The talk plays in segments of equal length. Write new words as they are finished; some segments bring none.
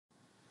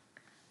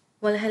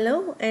Well,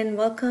 hello and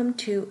welcome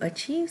to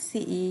Achieve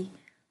CE,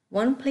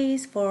 one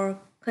place for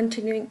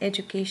continuing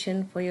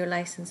education for your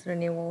license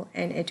renewal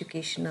and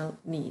educational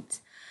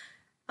needs.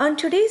 On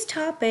today's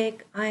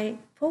topic, I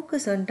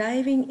focus on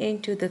diving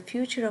into the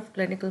future of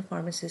clinical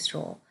pharmacist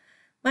role.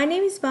 My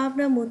name is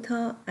Bhavana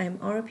Mutha. I'm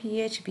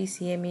RPH,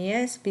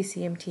 BCMAS,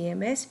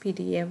 BCMTMS,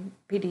 PDM,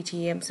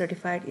 PDTM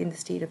certified in the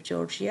state of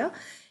Georgia,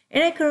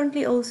 and I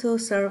currently also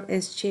serve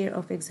as chair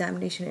of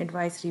Examination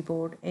Advisory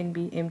Board,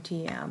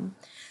 NBMTM.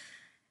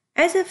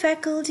 As a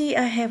faculty,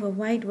 I have a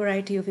wide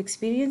variety of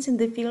experience in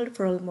the field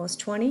for almost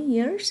 20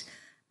 years.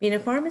 Being a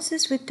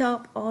pharmacist with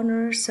top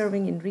honors,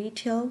 serving in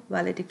retail,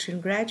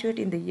 valedictorian graduate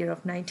in the year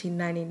of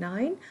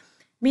 1999.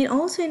 Being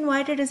also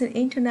invited as an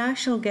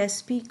international guest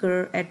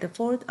speaker at the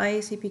 4th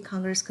IACP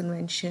Congress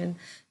Convention,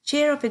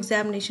 chair of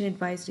Examination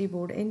Advisory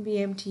Board,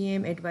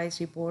 NBMTM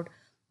Advisory Board,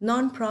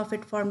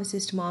 non-profit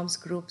pharmacist moms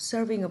group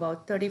serving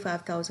about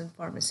 35,000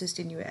 pharmacists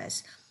in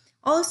US.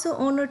 Also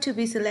honored to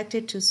be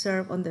selected to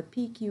serve on the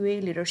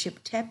PQA Leadership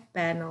TEP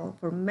panel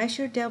for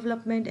measure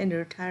development and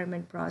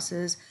retirement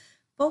process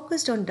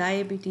focused on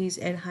diabetes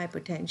and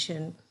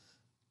hypertension.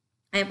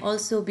 I have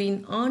also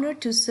been honored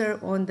to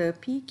serve on the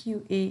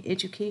PQA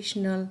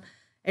Educational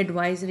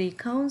Advisory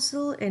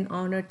Council and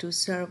honored to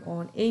serve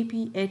on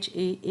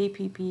APHA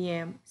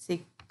APPM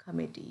SIG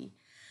committee.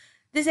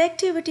 This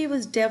activity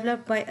was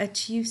developed by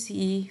Achieve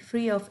CE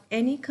free of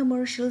any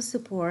commercial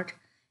support,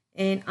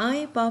 and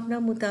I,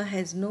 Bhavana Mutha,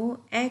 has no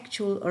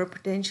actual or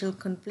potential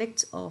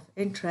conflicts of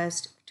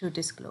interest to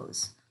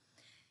disclose.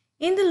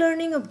 In the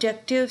learning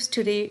objectives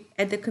today,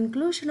 at the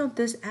conclusion of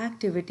this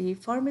activity,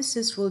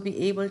 pharmacists will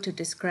be able to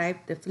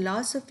describe the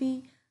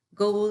philosophy,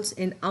 goals,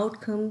 and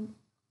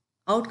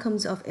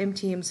outcomes of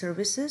MTM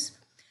services,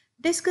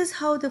 discuss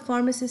how the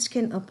pharmacist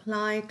can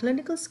apply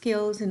clinical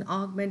skills and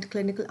augment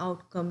clinical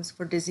outcomes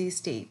for disease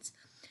states,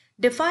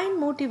 define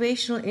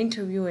motivational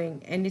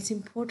interviewing and its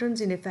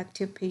importance in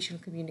effective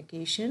patient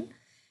communication,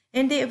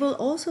 and they will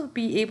also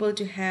be able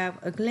to have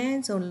a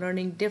glance on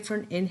learning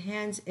different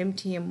enhanced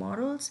MTM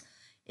models,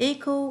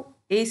 ACO,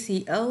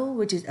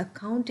 which is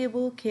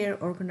Accountable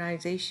Care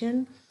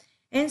Organization,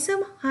 and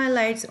some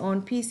highlights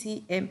on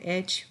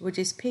PCMH, which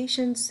is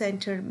Patient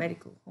Centered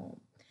Medical Home.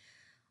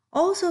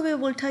 Also, we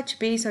will touch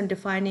base on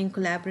defining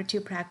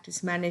collaborative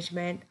practice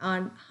management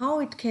and how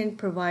it can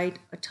provide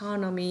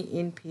autonomy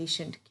in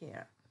patient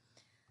care.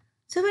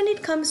 So when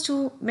it comes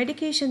to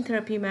medication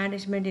therapy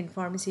management in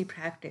pharmacy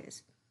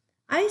practice,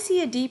 I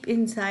see a deep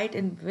insight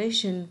and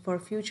vision for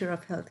future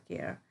of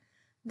healthcare.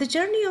 The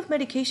journey of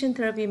medication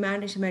therapy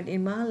management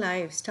in my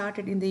life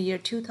started in the year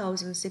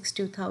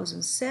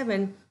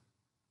 2006-2007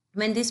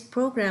 when this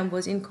program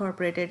was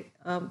incorporated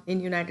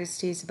in United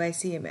States by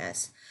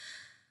CMS.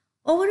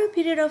 Over a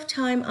period of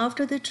time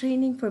after the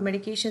training for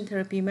medication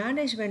therapy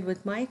management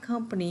with my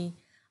company,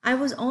 I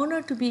was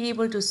honored to be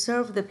able to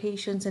serve the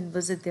patients and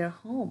visit their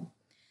home.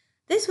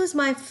 This was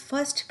my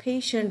first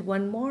patient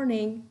one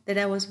morning that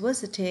I was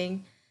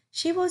visiting.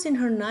 She was in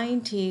her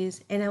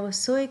 90s, and I was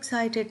so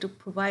excited to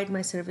provide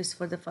my service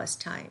for the first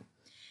time.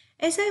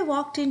 As I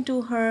walked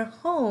into her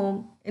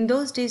home, in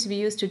those days we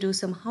used to do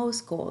some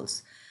house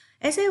calls.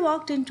 As I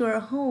walked into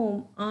her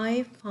home,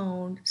 I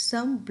found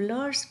some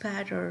blood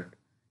spattered,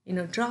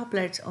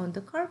 droplets on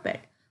the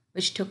carpet,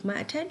 which took my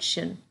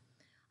attention.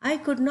 I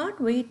could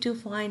not wait to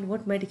find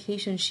what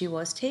medication she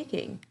was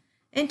taking.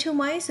 And to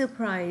my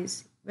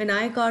surprise, when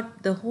I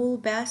got the whole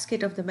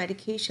basket of the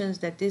medications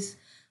that this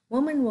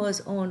woman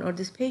was on, or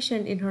this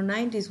patient in her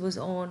 90s was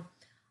on,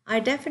 I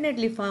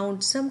definitely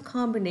found some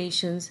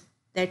combinations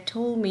that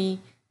told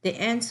me the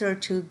answer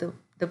to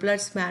the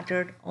blood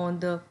spattered on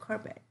the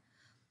carpet.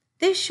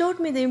 This showed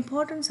me the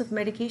importance of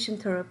medication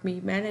therapy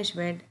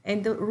management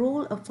and the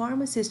role a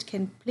pharmacist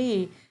can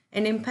play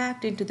and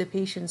impact into the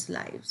patient's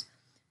lives.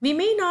 We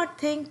may not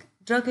think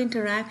drug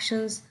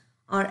interactions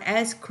are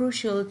as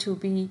crucial to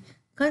be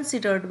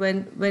considered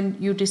when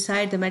you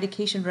decide the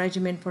medication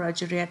regimen for a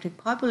geriatric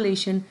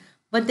population,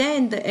 but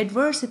then the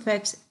adverse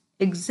effects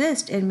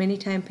exist and many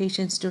times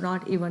patients do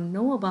not even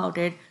know about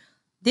it.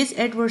 These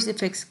adverse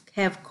effects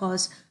have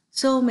caused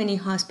so many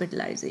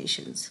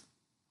hospitalizations.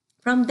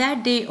 From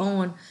that day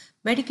on,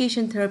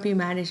 medication therapy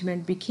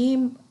management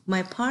became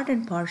my part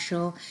and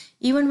parcel.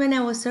 Even when I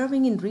was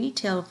serving in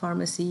retail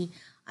pharmacy,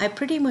 I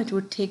pretty much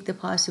would take the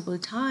possible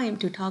time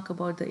to talk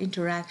about the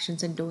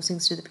interactions and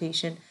dosings to the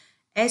patient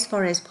as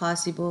far as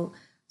possible,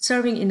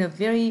 serving in a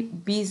very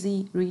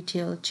busy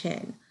retail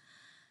chain.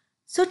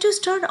 So to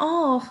start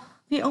off,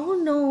 we all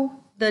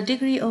know the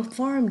degree of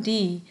Pharm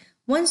D.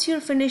 Once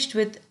you're finished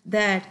with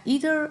that,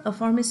 either a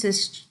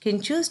pharmacist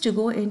can choose to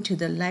go into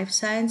the life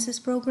sciences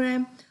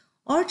program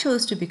or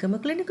chose to become a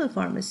clinical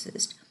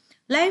pharmacist.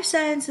 Life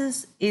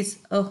sciences is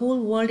a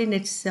whole world in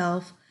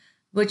itself,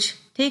 which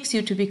takes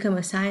you to become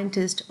a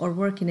scientist or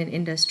work in an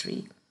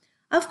industry.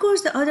 Of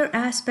course, the other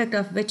aspect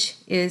of which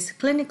is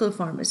clinical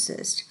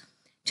pharmacist.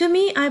 To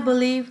me, I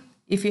believe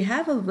if you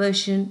have a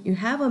vision, you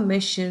have a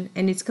mission,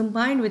 and it's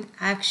combined with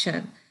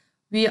action,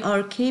 we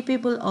are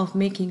capable of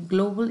making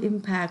global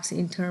impacts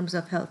in terms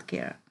of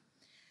healthcare.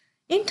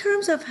 In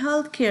terms of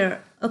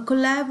healthcare, a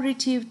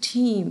collaborative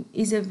team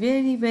is a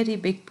very, very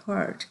big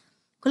part.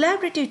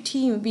 Collaborative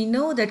team, we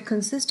know that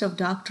consists of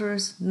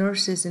doctors,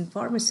 nurses, and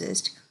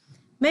pharmacists.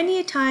 Many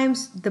a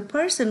times, the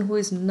person who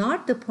is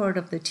not the part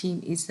of the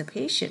team is the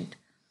patient.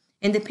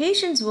 And the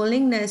patient's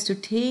willingness to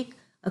take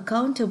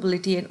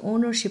accountability and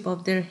ownership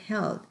of their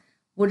health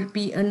would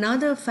be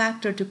another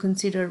factor to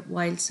consider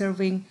while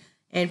serving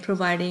and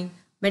providing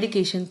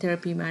medication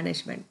therapy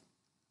management.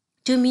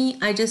 To me,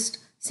 I just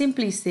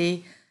simply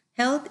say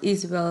health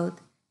is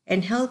wealth,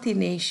 and healthy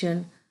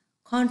nation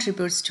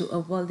contributes to a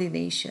wealthy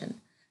nation.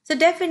 So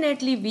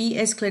definitely we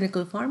as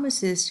clinical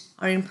pharmacists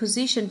are in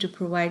position to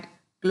provide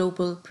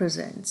global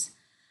presence.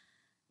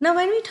 Now,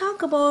 when we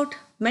talk about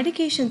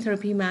medication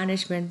therapy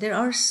management, there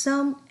are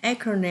some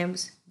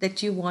acronyms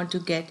that you want to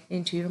get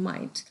into your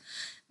mind.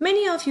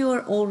 Many of you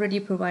are already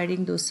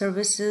providing those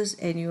services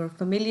and you're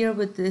familiar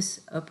with this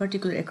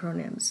particular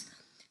acronyms.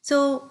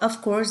 So,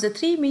 of course, the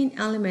three main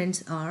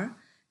elements are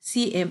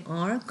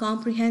CMR,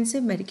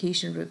 Comprehensive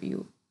Medication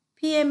Review,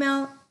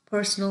 PML,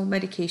 Personal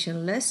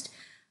Medication List,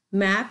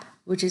 MAP,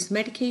 which is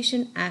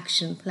Medication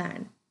Action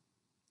Plan.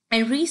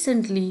 And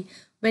recently,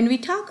 when we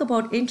talk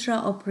about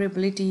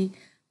interoperability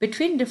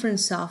between different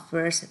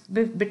softwares,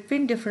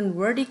 between different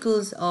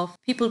verticals of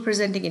people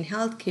presenting in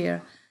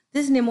healthcare,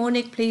 this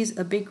mnemonic plays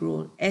a big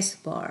role,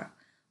 SBAR,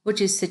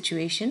 which is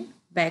situation,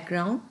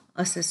 background,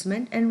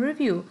 assessment, and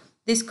review.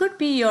 This could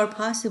be your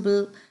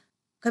possible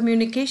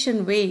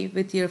communication way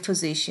with your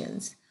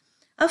physicians.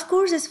 Of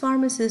course, as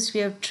pharmacists,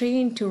 we are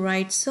trained to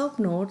write SOAP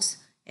notes,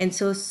 and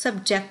so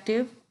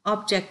subjective,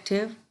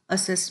 objective,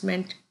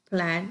 assessment,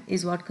 plan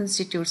is what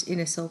constitutes in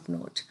a SOAP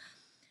note.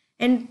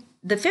 And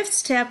the fifth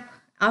step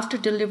after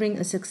delivering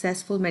a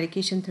successful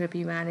medication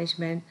therapy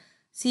management,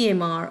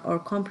 CMR or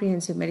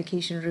comprehensive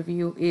medication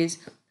review is,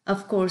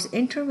 of course,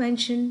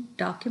 intervention,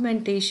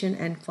 documentation,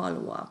 and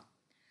follow-up.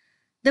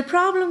 The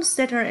problems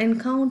that are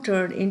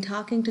encountered in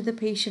talking to the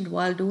patient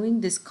while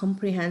doing this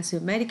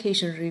comprehensive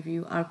medication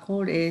review are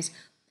called as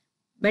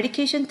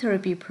medication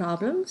therapy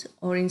problems,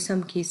 or in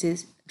some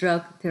cases,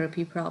 drug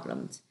therapy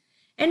problems.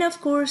 And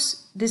of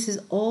course, this is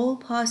all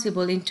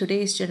possible in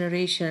today's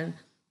generation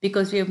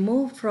because we have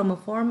moved from a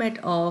format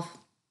of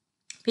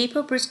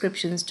paper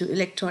prescriptions to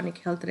electronic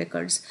health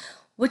records,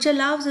 which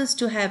allows us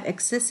to have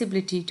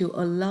accessibility to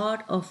a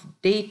lot of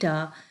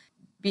data,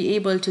 be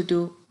able to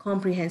do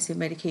comprehensive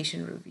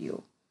medication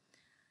review.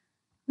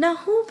 Now,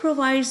 who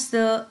provides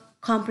the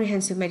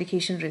comprehensive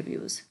medication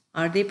reviews?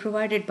 Are they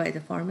provided by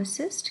the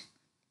pharmacist?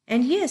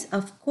 And yes,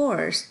 of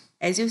course,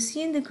 as you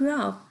see in the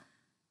graph,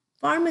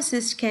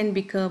 pharmacists can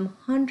become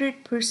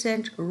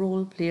 100%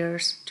 role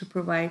players to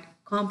provide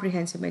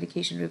comprehensive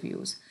medication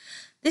reviews.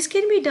 This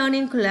can be done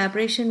in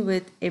collaboration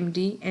with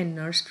MD and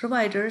nurse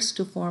providers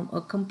to form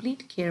a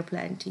complete care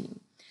plan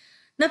team.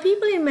 Now,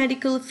 people in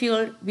medical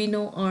field we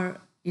know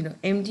are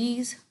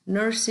MDs,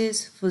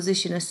 nurses,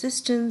 physician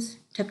assistants,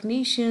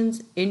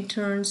 technicians,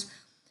 interns,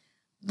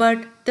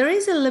 but there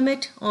is a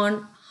limit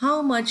on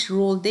how much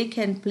role they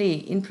can play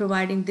in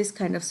providing this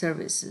kind of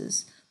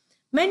services.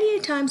 Many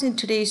times in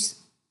today's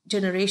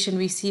generation,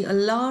 we see a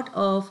lot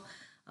of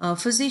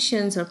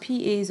physicians or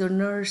PAs or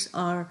nurse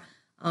are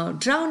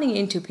drowning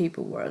into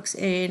paperwork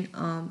and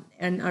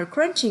are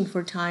crunching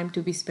for time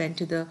to be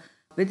spent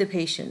with the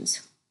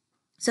patients.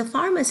 So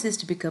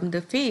pharmacists become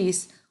the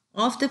face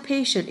of the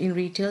patient in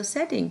retail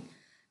setting.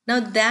 Now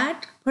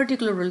that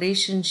particular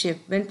relationship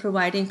when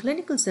providing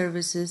clinical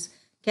services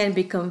can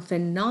become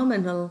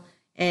phenomenal,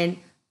 and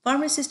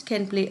pharmacists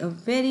can play a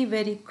very,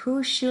 very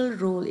crucial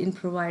role in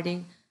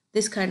providing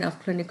this kind of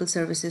clinical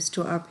services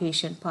to our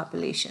patient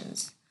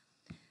populations.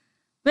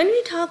 When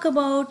we talk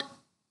about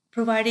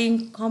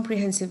providing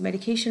comprehensive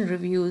medication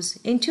reviews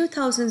in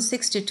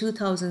 2006 to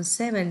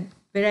 2007,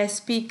 where I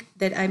speak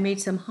that I made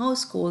some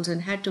house calls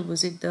and had to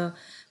visit the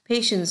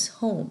patient's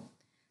home,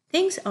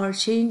 things are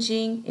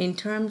changing in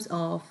terms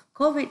of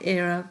COVID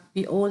era.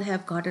 We all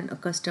have gotten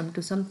accustomed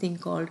to something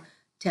called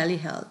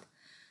telehealth.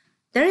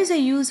 There is a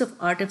use of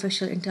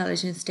artificial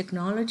intelligence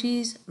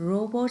technologies,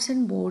 robots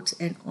and bots,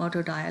 and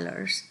auto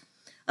dialers.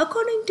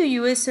 According to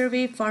US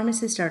survey,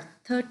 pharmacists are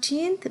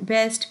 13th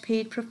best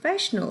paid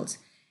professionals,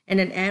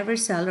 and an average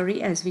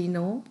salary, as we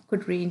know,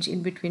 could range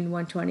in between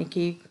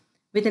 120K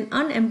with an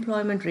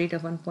unemployment rate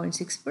of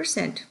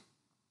 1.6%.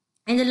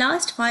 In the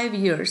last 5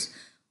 years,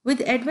 with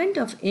the advent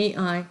of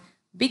AI,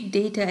 big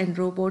data and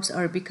robots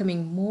are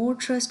becoming more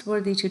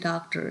trustworthy to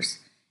doctors,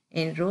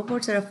 and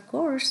robots are of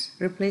course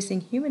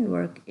replacing human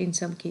work in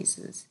some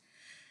cases.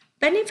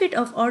 Benefit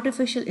of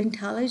artificial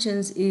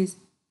intelligence is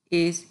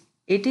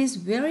it is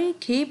very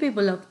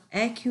capable of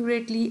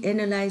accurately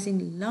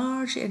analyzing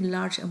large and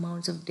large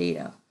amounts of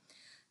data.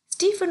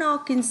 Stephen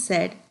Hawking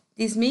said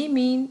this may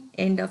mean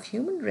end of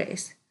human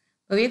race,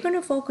 but we're going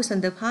to focus on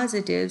the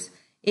positives.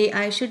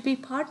 AI should be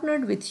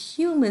partnered with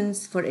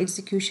humans for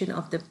execution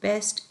of the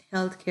best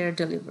healthcare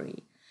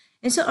delivery.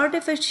 And so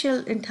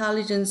artificial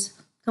intelligence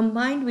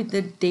combined with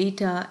the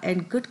data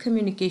and good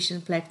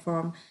communication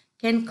platform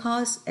can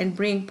cause and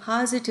bring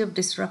positive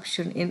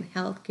disruption in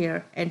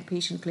healthcare and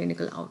patient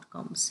clinical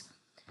outcomes.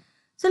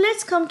 So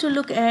let's come to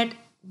look at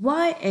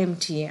why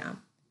MTM.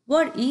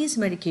 What is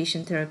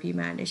medication therapy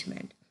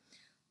management?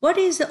 What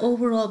is the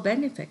overall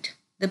benefit?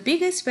 The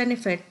biggest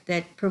benefit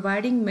that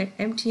providing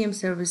MTM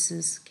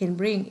services can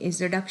bring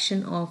is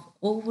reduction of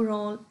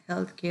overall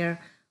healthcare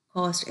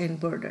cost and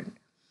burden.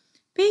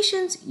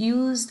 Patients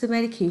use the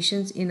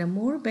medications in a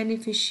more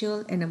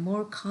beneficial and a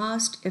more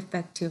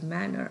cost-effective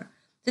manner.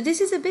 So this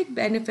is a big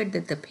benefit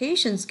that the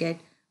patients get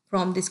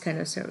from this kind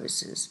of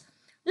services.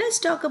 Let's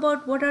talk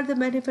about what are the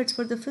benefits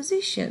for the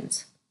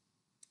physicians.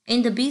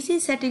 In the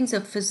busy settings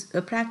of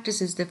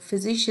practices that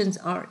physicians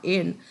are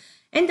in,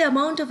 and the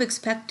amount of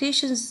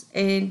expectations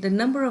and the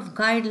number of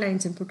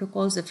guidelines and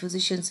protocols that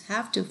physicians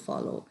have to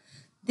follow,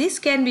 this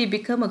can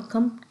become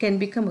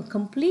a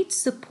complete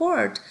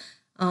support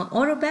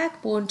or a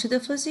backbone to the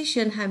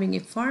physician, having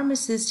a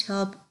pharmacist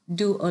help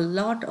do a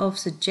lot of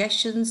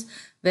suggestions,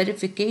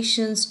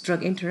 verifications,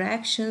 drug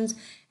interactions,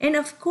 and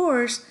of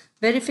course,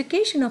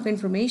 verification of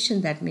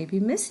information that may be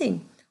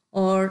missing,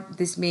 or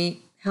this may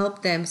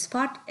help them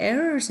spot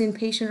errors in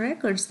patient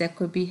records that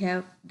could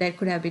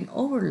have been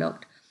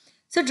overlooked.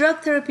 So drug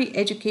therapy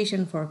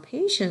education for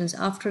patients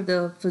after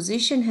the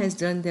physician has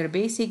done their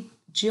basic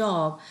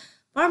job,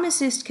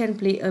 pharmacists can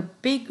play a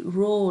big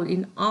role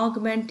in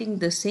augmenting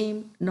the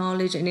same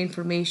knowledge and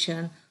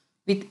information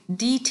with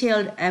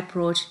detailed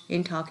approach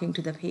in talking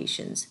to the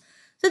patients.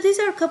 So these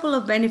are a couple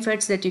of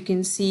benefits that you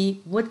can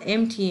see with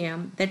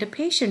MTM that a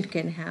patient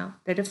can have,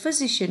 that a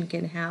physician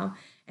can have,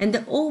 and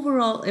the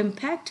overall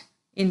impact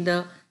in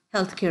the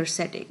healthcare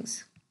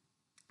settings.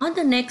 On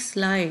the next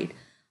slide,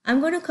 I'm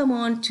going to come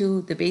on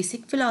to the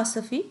basic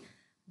philosophy,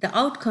 the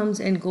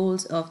outcomes and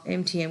goals of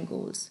MTM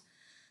goals.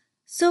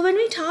 So when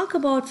we talk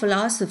about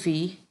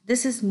philosophy,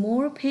 this is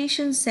more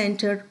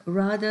patient-centered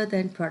rather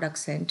than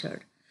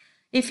product-centered.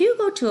 If you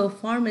go to a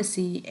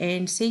pharmacy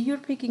and say you're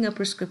picking a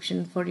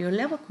prescription for your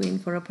Levaquin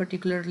for a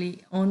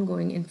particularly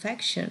ongoing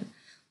infection,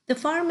 the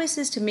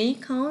pharmacist may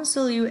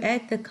counsel you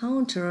at the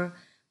counter,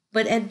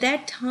 but at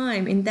that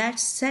time, in that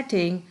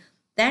setting,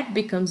 that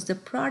becomes the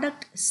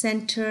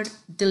product-centered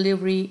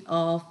delivery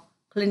of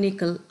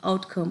clinical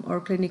outcome or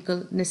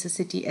clinical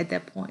necessity at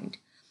that point.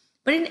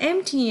 But in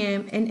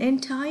MTM, an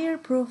entire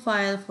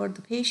profile for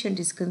the patient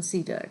is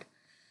considered.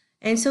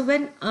 And so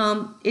when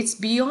it's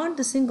beyond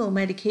the single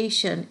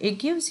medication, it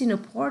gives you an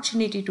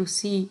opportunity to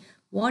see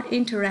what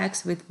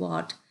interacts with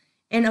what.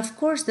 And of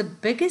course, the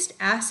biggest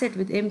asset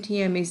with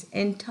MTM is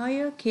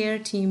entire care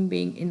team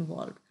being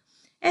involved.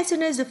 As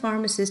soon as the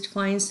pharmacist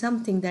finds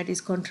something that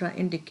is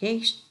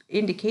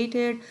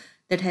contraindicated,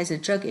 that has a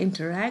drug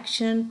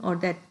interaction, or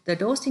that the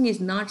dosing is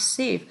not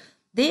safe,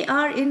 they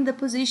are in the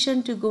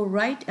position to go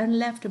right and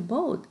left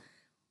both.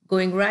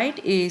 Going right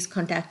is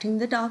contacting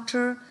the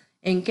doctor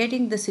and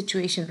getting the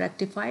situation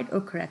rectified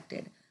or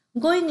corrected.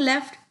 Going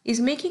left is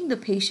making the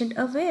patient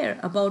aware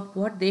about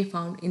what they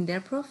found in their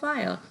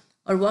profile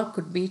or what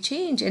could be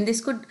changed. And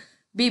this could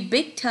be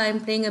big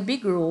time playing a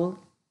big role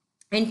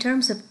in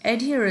terms of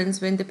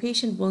adherence when the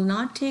patient will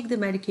not take the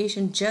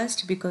medication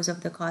just because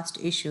of the cost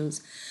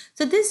issues.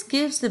 So this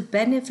gives the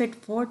benefit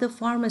for the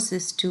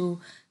pharmacist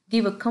to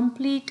give a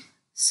complete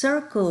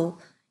circle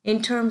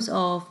in terms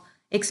of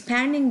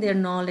expanding their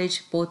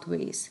knowledge both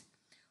ways.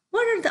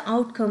 What are the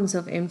outcomes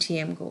of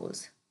MTM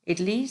goals? It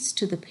leads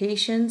to the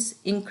patient's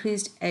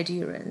increased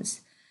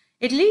adherence.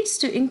 It leads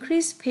to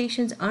increased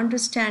patient's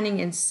understanding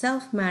and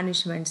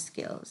self-management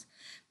skills.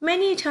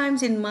 Many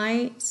times in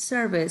my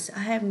service, I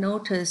have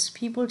noticed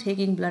people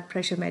taking blood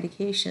pressure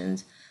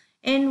medications,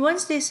 and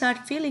once they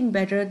start feeling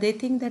better, they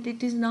think that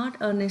it is not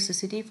a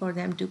necessity for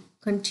them to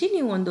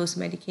continue on those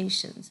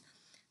medications.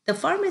 The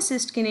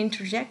pharmacist can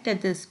interject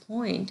at this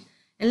point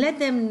and let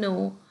them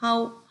know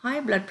how high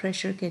blood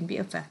pressure can be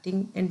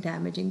affecting and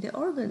damaging the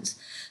organs.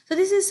 So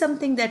this is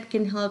something that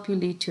can help you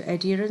lead to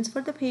adherence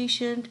for the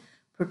patient,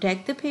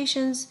 protect the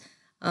patient's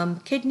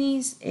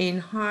kidneys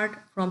and heart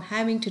from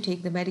having to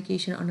take the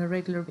medication on a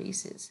regular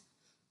basis.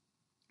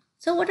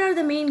 So what are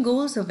the main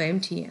goals of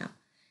MTM?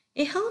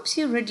 It helps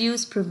you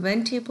reduce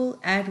preventable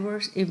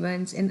adverse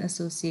events and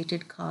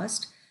associated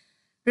cost,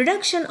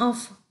 reduction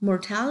of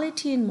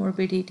mortality and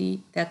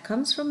morbidity that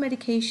comes from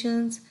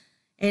medications,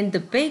 and the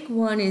big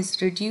one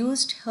is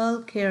reduced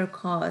healthcare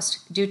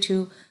cost due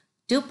to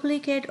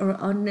duplicate or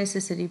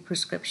unnecessary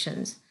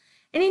prescriptions.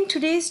 And in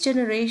today's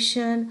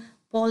generation,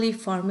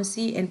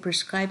 polypharmacy and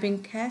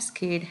prescribing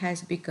cascade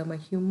has become a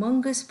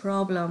humongous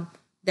problem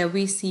that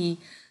we see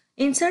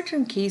in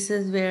certain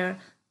cases where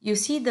you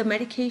see the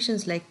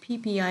medications like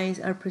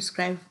PPIs are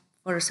prescribed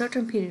for a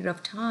certain period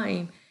of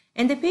time,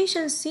 and the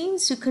patient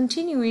seems to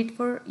continue it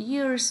for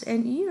years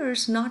and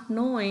years, not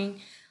knowing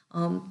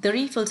the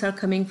refills are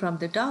coming from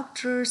the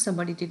doctor.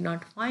 Somebody did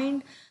not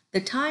find the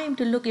time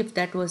to look if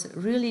that was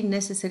really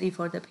necessary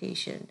for the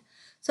patient.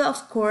 So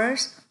of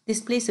course,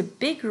 this plays a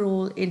big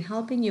role in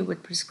helping you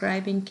with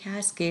prescribing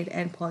cascade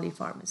and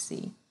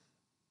polypharmacy.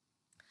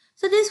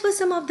 So this was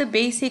some of the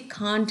basic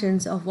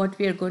contents of what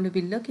we are going to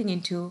be looking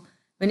into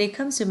when it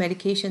comes to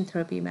medication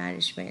therapy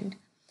management.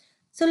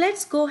 So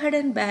let's go ahead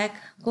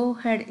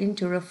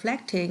into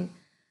reflecting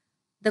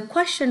The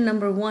question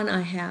number one I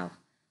have: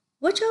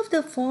 which of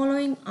the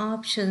following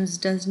options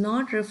does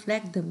not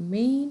reflect the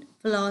main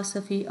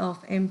philosophy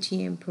of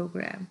MTM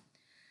program?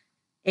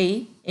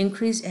 A.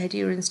 Increased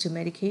adherence to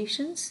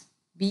medications.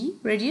 B.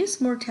 Reduce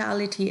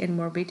mortality and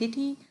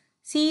morbidity.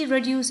 C.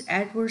 Reduce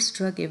adverse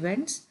drug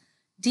events.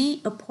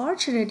 D.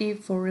 Opportunity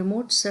for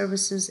remote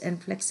services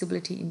and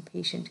flexibility in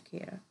patient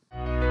care.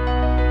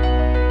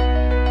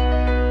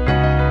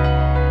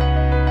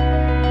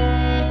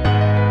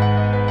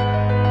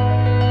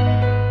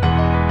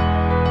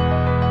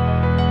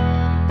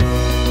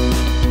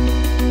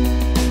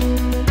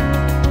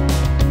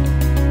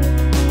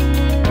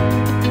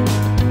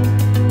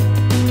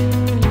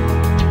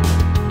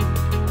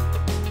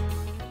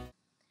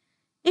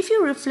 If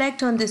you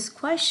reflect on this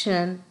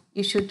question,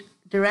 you should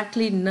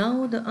directly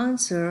know the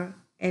answer,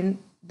 and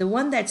the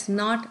one that's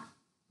not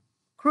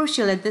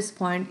crucial at this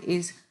point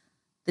is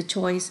the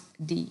choice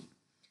D.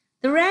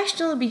 The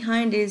rationale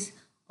behind is,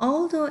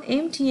 although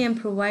MTM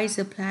provides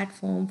a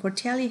platform for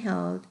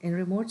telehealth and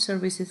remote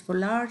services for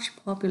large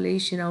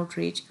population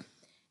outreach,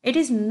 it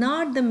is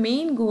not the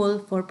main goal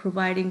for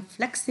providing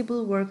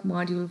flexible work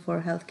module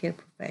for healthcare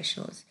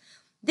professionals.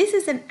 This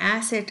is an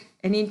asset,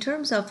 and in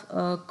terms of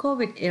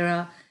COVID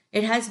era,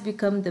 it has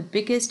become the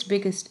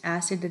biggest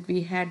asset that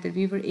we had, that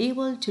we were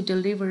able to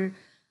deliver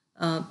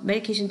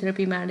medication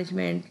therapy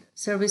management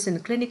service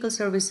and clinical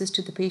services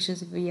to the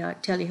patients via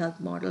telehealth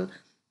model.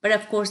 But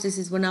of course, this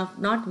is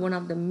not one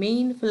of the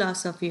main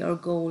philosophy or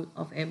goal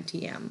of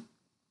MTM.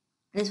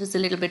 This was a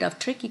little bit of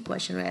tricky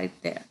question right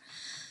there.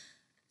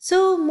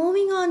 So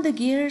moving on the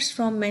gears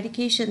from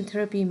medication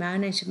therapy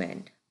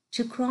management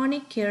to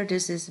chronic care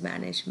disease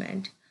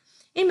management.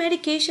 In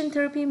medication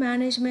therapy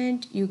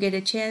management, you get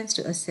a chance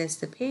to assess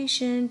the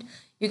patient,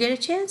 you get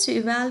a chance to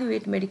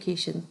evaluate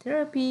medication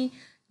therapy,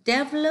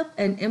 develop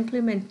and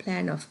implement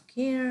plan of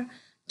care,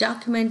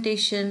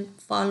 documentation,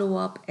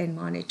 follow-up, and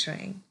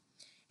monitoring.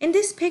 In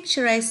this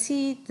picture,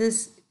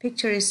 this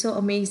picture is so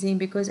amazing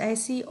because I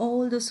see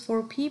all those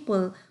four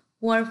people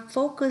who are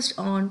focused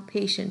on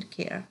patient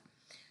care.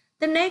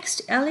 The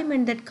next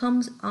element that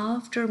comes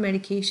after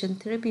medication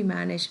therapy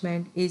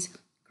management is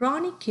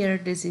chronic care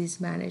disease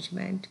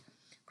management.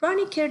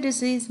 Chronic care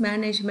disease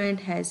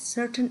management has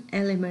certain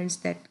elements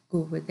that go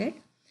with it.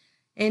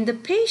 And the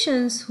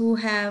patients who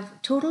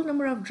have total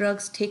number of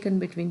drugs taken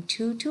between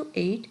 2 to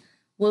 8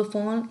 will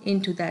fall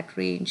into that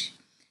range.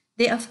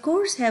 They of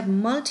course have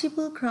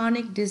multiple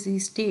chronic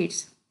disease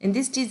states, and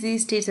these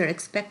disease states are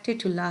expected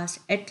to last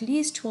at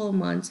least 12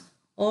 months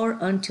or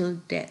until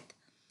death.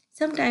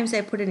 Sometimes I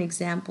put an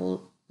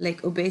example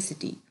like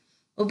obesity.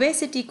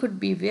 Obesity could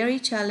be very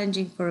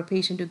challenging for a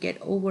patient to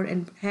get over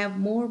and have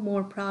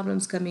more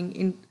problems coming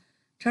in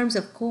terms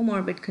of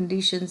comorbid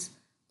conditions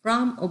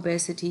from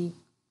obesity.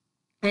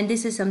 And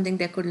this is something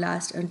that could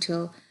last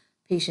until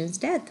patient's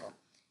death.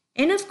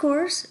 And of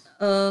course,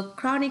 a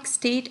chronic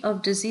state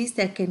of disease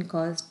that can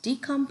cause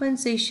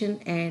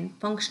decompensation and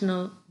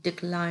functional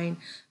decline,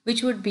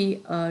 which would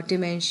be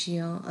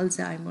dementia,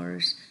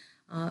 Alzheimer's,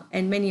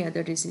 and many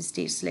other disease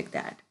states like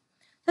that.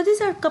 So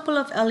these are a couple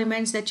of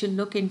elements that you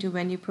look into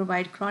when you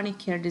provide chronic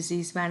care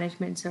disease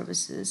management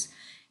services.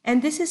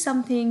 And this is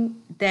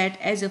something that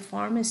as a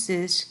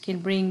pharmacist can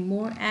bring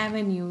more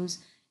avenues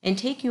and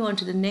take you on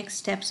to the next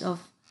steps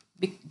of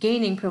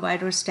gaining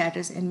provider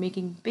status and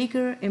making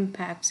bigger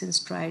impacts and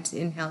strides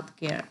in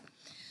healthcare.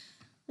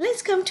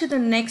 Let's come to the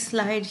next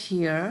slide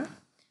here.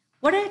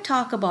 What I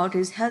talk about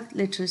is health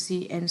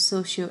literacy and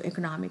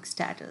socioeconomic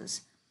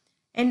status.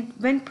 And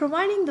when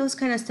providing those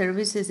kind of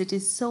services, it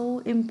is so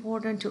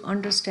important to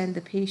understand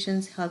the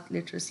patient's health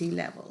literacy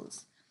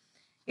levels.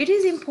 It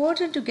is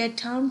important to get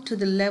down to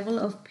the level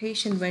of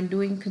patient when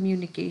doing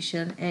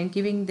communication and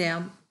giving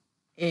them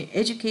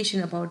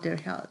education about their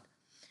health.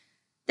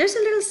 There's a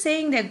little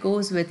saying that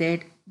goes with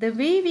it: the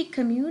way we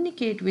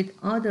communicate with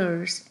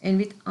others and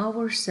with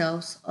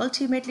ourselves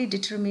ultimately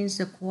determines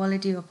the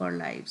quality of our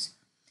lives.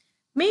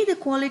 May the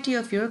quality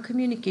of your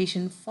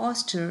communication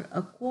foster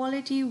a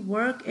quality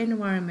work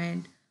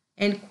environment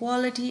and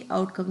quality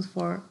outcomes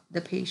for the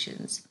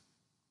patients.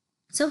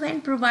 So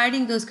when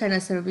providing those kind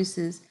of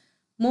services,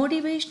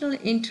 motivational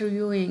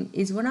interviewing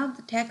is one of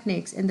the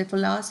techniques and the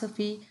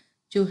philosophy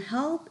to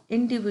help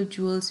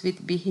individuals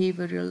with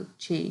behavioral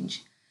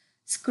change.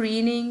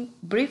 Screening,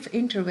 brief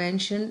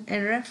intervention,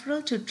 and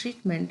referral to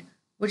treatment,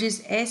 which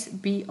is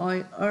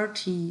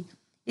SBIRT,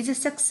 is a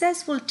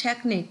successful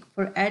technique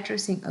for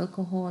addressing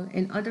alcohol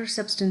and other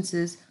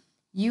substances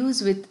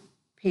use with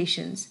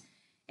patients.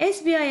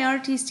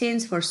 SBIRT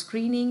stands for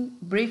screening,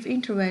 brief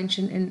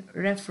intervention, and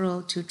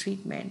referral to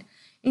treatment.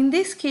 In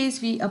this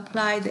case, we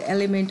apply the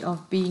element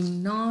of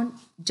being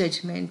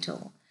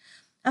non-judgmental.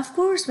 Of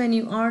course, when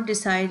you are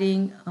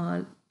deciding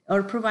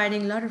or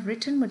providing a lot of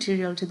written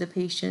material to the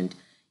patient,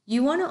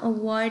 you want to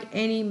avoid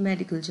any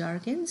medical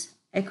jargons,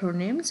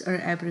 acronyms, or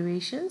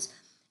abbreviations,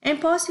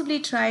 and possibly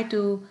try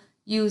to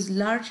use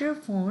larger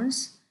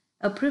fonts,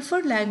 a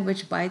preferred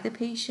language by the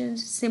patient,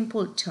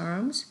 simple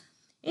terms,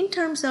 in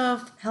terms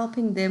of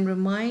helping them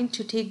remind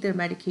to take their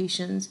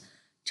medications,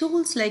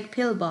 Tools like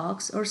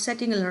pillbox or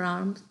setting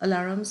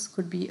alarms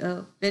could be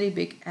a very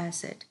big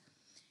asset.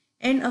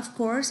 And of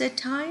course, at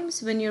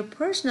times when you're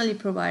personally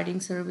providing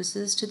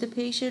services to the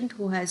patient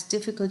who has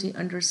difficulty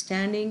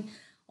understanding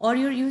or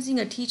you're using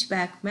a teach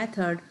back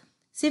method,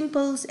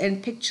 symbols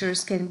and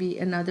pictures can be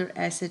another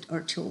asset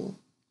or tool.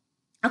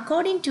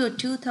 According to a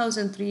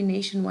 2003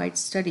 nationwide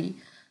study,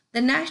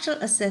 the National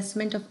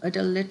Assessment of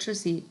Adult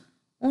Literacy,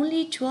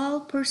 only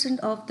 12%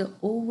 of the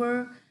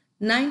over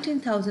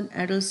 19,000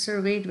 adults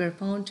surveyed were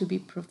found to be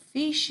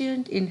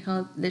proficient in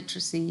health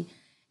literacy,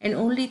 and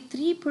only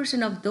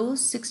 3% of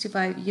those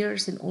 65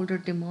 years and older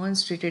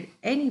demonstrated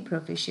any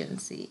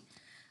proficiency.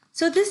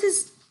 So this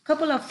is a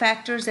couple of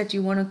factors that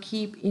you want to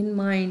keep in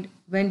mind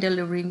when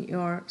delivering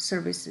your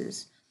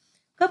services.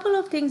 Couple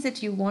of things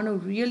that you want to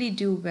really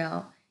do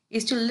well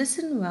is to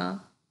listen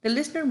well. The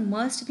listener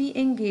must be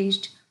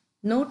engaged,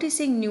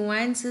 noticing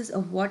nuances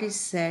of what is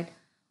said,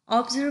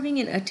 observing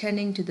and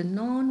attending to the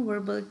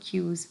non-verbal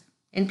cues,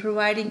 and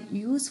providing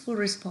useful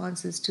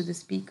responses to the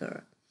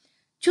speaker.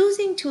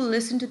 Choosing to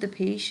listen to the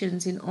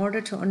patients in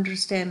order to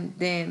understand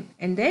them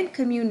and then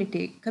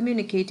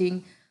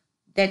communicating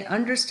that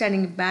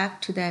understanding back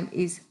to them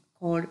is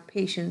called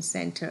patient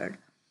centered.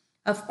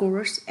 Of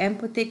course,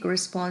 empathic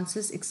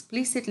responses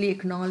explicitly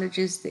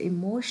acknowledges the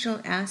emotional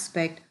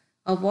aspect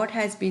of what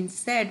has been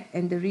said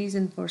and the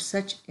reason for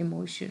such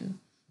emotion.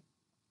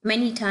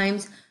 Many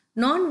times,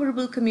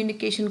 nonverbal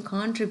communication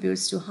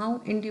contributes to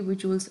how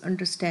individuals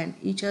understand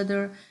each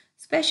other,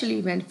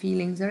 especially when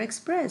feelings are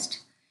expressed.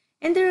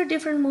 And there are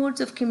different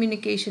modes of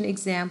communication.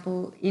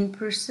 Example, in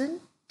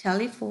person,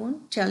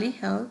 telephone,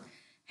 telehealth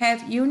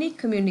have unique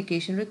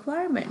communication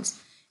requirements.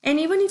 And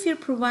even if you're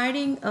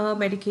providing a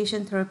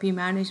medication therapy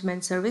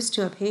management service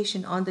to a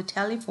patient on the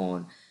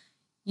telephone,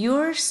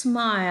 your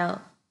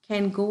smile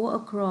can go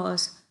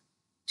across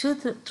through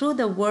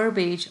the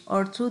verbiage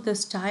or through the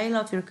style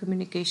of your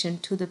communication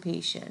to the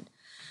patient.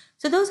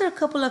 So those are a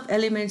couple of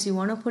elements you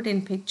want to put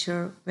in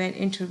picture when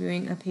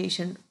interviewing a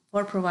patient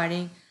for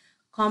providing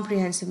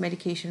comprehensive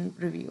medication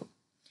review.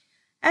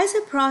 As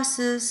a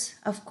process,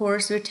 of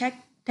course, your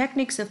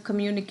techniques of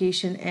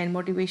communication and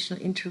motivational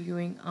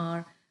interviewing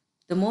are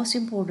the most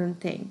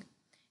important thing.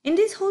 In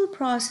this whole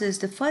process,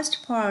 the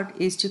first part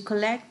is to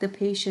collect the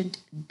patient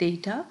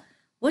data,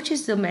 which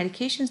is the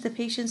medications the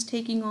patient's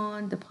taking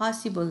on, the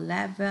possible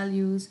lab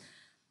values.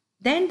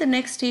 Then the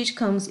next stage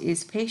comes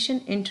is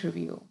patient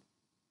interview.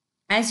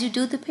 As you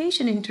do the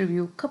patient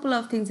interview, a couple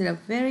of things that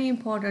are very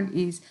important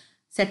is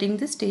setting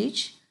the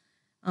stage.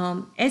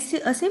 As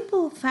a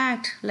simple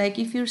fact, like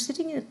if you're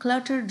sitting in a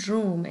cluttered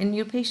room and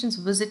your patient's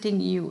visiting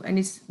you and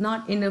it's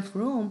not enough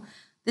room,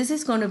 this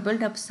is going to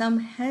build up some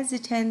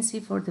hesitancy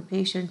for the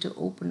patient to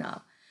open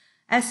up.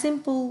 A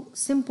simple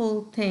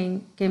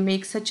thing can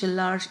make such a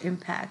large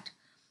impact.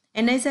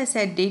 And as I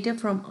said, data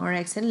from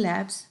RX and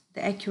labs,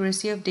 the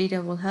accuracy of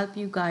data will help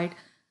you guide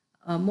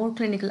more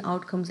clinical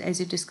outcomes as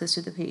you discuss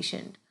to the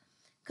patient.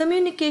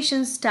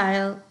 Communication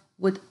style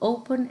with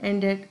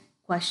open-ended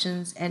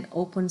questions and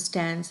open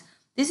stance.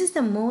 This is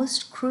the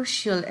most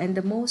crucial and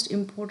the most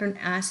important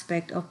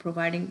aspect of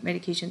providing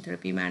medication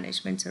therapy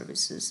management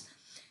services.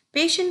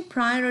 Patient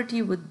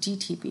priority with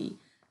DTP,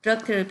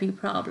 drug therapy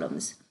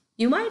problems.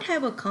 You might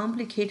have a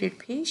complicated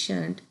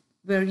patient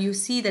where you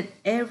see that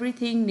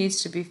everything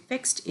needs to be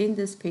fixed in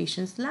this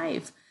patient's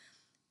life.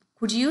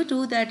 Could you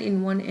do that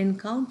in one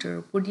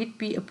encounter? Would it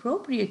be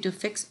appropriate to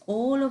fix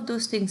all of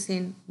those things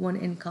in one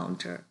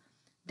encounter?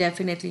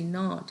 Definitely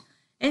not.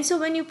 And so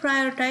when you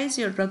prioritize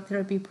your drug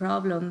therapy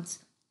problems,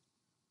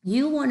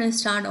 you want to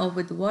start off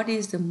with what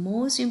is the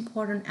most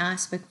important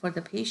aspect for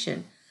the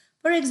patient.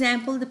 For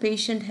example, the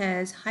patient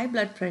has high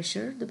blood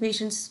pressure, the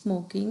patient's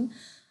smoking,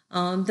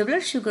 the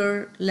blood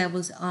sugar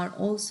levels are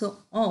also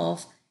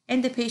off,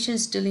 and the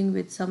patient's dealing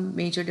with some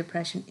major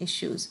depression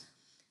issues.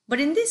 But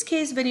in this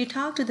case, when you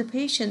talk to the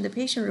patient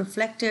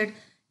reflected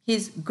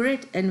his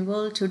grit and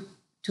will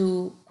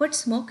to quit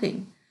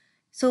smoking.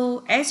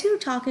 So as you're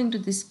talking to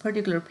this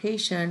particular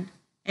patient,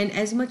 and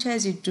as much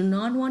as you do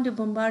not want to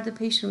bombard the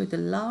patient with a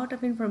lot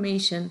of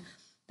information,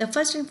 the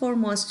first and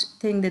foremost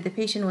thing that the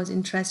patient was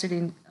interested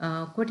in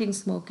quitting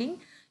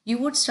smoking, you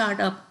would start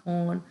up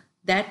on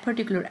that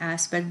particular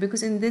aspect,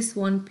 because in this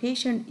one,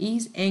 patient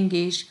is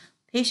engaged,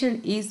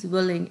 patient is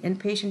willing, and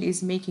patient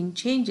is making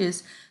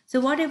changes.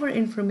 So whatever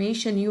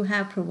information you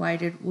have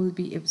provided will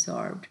be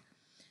absorbed.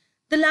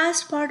 The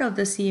last part of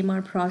the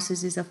CMR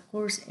process is, of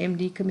course,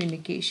 MD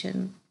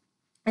communication.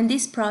 And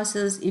this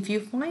process, if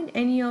you find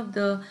any of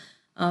the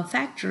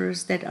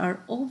factors that are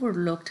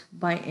overlooked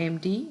by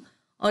MD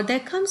or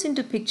that comes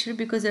into picture,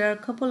 because there are a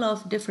couple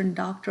of different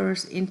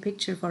doctors in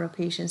picture for a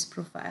patient's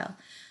profile,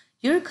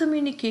 your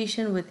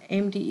communication with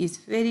MD is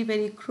very,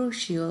 very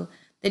crucial,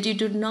 that you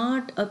do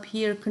not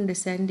appear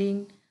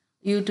condescending.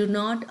 You do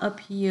not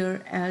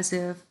appear as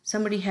if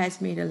somebody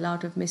has made a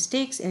lot of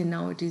mistakes and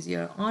now it is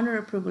your honor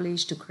or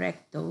privilege to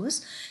correct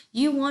those.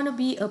 You want to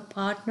be a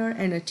partner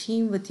and a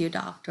team with your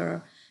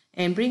doctor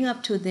and bring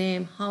up to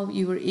them how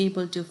you were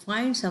able to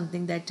find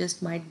something that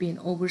just might be an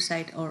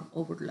oversight or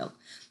overlook.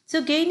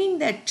 So gaining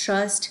that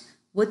trust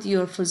with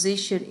your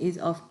physician is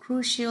of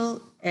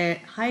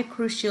high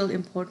crucial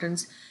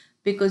importance,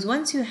 because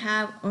once you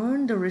have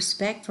earned the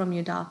respect from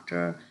your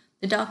doctor,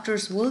 the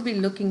doctors will be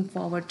looking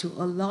forward to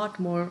a lot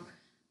more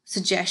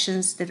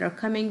suggestions that are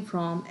coming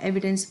from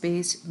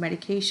evidence-based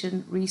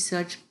medication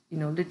research,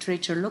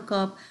 literature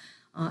lookup,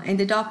 and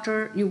the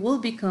doctor, you will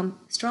become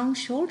strong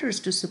shoulders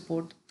to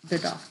support the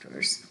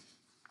doctors.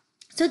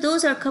 So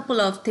those are a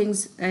couple of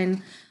things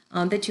and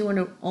that you want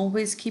to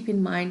always keep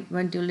in mind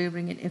when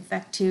delivering an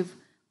effective,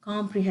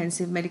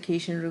 comprehensive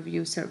medication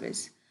review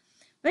service.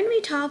 When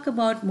we talk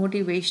about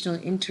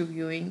motivational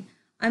interviewing,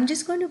 I'm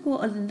just going to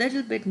go a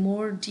little bit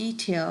more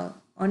detail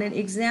on an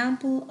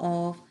example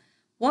of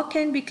what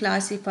can be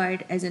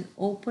classified as an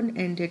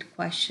open-ended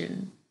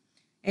question.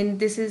 And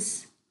this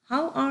is,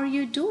 how are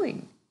you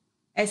doing?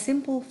 A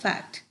simple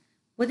fact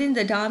within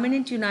the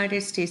dominant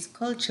United States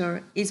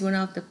culture is one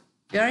of the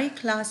very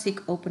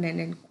classic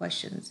open-ended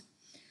questions.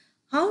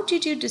 How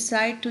did you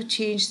decide to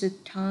change the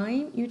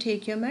time you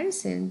take your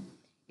medicine?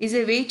 Is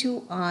a way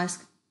to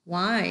ask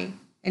why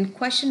and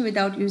question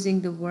without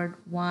using the word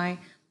why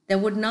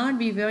that would not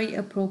be very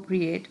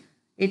appropriate.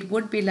 It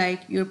would be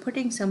like you're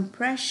putting some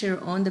pressure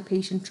on the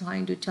patient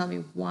trying to tell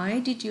me, why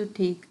did you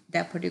take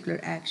that particular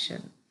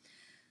action?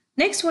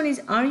 Next one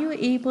is, are you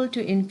able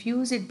to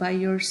infuse it by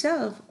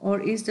yourself,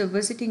 or is the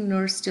visiting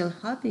nurse still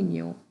helping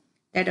you?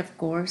 That, of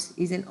course,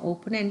 is an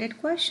open-ended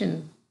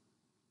question.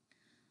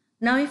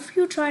 Now, if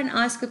you try and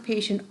ask a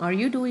patient, are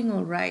you doing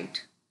all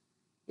right?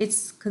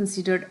 It's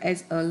considered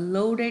as a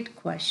loaded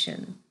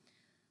question.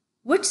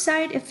 Which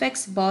side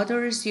effects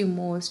bothers you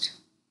most?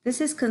 This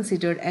is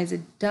considered as a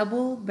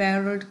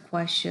double-barreled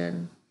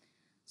question.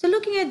 So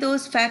looking at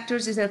those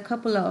factors is a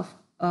couple of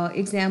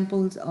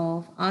examples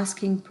of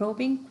asking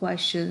probing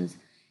questions.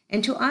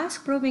 And to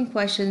ask probing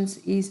questions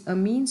is a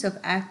means of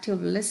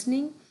active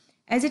listening,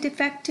 as it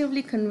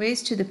effectively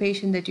conveys to the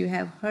patient that you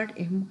have heard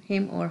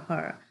him or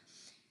her.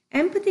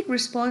 Empathic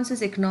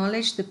responses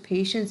acknowledge the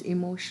patient's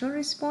emotional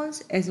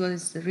response as well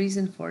as the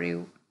reason for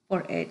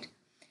it.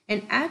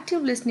 And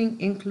active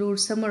listening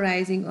includes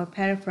summarizing or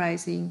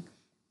paraphrasing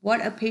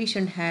what a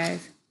patient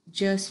has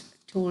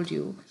just told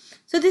you.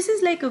 So this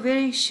is like a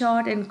very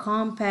short and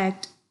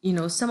compact,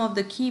 some of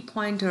the key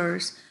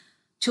pointers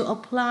to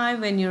apply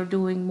when you're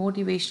doing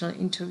motivational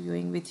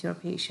interviewing with your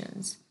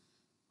patients.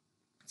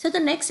 So the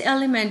next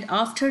element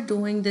after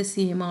doing the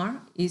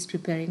CMR is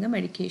preparing a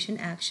medication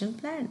action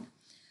plan.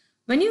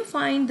 When you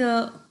find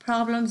the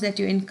problems that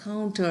you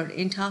encountered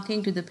in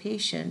talking to the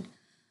patient,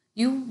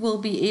 you will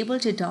be able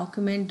to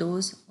document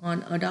those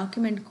on a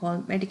document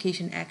called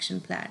medication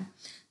action plan.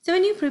 So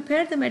when you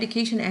prepare the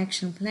medication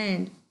action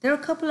plan, there are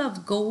a couple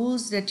of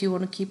goals that you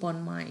want to keep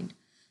on mind.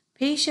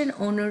 Patient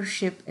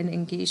ownership and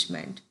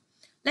engagement.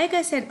 Like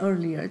I said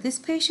earlier, this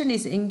patient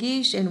is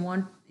engaged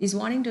and is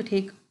wanting to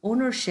take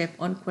ownership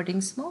on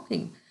quitting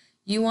smoking.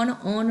 You want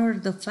to honor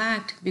the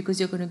fact because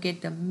you're going to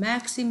get the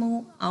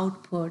maximum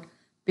output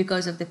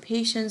because of the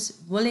patient's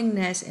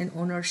willingness and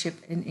ownership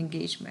and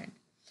engagement.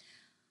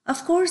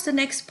 Of course, the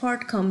next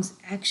part comes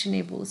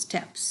actionable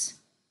steps.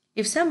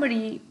 If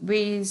somebody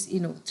weighs,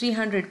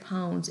 300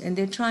 pounds and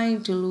they're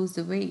trying to lose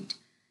the weight,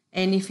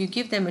 and if you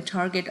give them a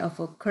target of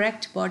a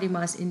correct body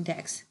mass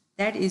index,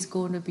 that is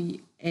going to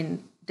be a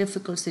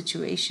difficult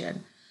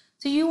situation.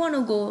 So you want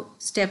to go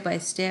step by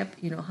step,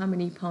 how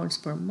many pounds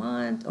per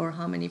month or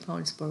how many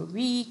pounds per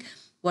week,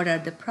 what are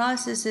the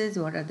processes,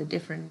 what are the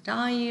different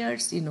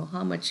diets,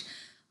 how much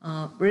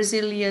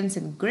resilience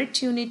and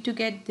grit you need to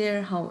get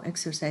there, how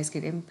exercise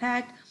can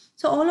impact.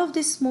 So all of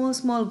these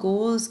small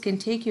goals can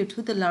take you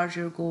to the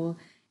larger goal,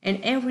 and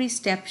every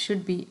step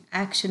should be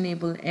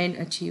actionable and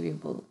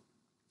achievable.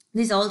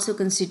 This also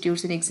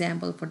constitutes an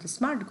example for the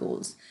SMART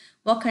goals.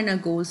 What kind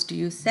of goals do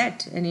you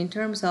set? And in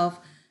terms of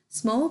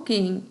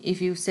smoking,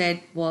 if you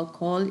said, well,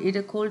 call it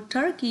a cold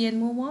turkey and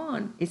move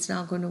on, it's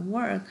not going to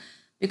work,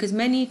 because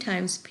many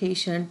times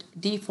patients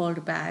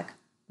default back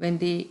when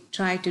they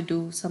try to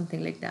do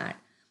something like that.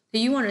 So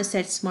you want to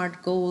set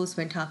SMART goals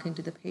when talking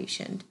to the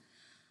patient.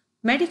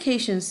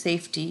 Medication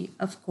safety,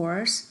 of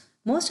course,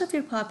 most of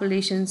your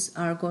populations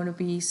are going to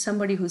be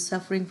somebody who's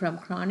suffering from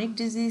chronic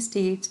disease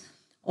states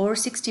or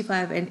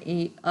 65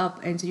 and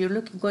up. And so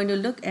you're going to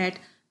look at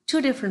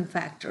two different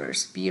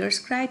factors: Beers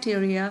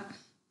criteria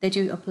that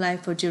you apply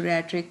for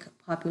geriatric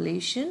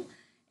population,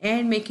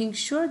 and making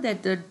sure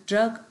that the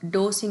drug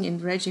dosing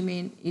and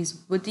regimen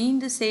is within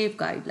the safe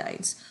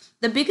guidelines.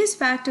 The biggest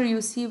factor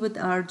you see with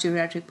our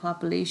geriatric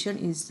population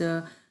is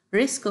the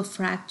risk of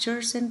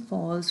fractures and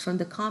falls from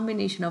the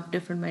combination of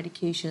different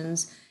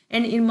medications.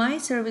 And in my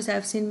service,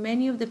 I've seen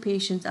many of the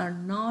patients are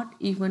not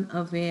even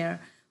aware.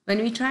 When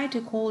we try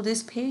to call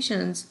these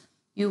patients,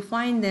 you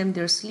find them,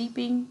 they're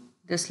sleeping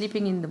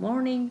in the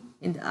morning,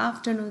 in the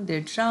afternoon,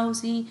 they're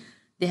drowsy,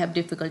 they have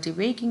difficulty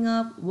waking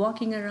up,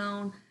 walking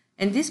around.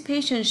 And these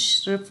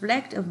patients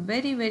reflect a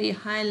very, very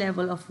high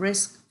level of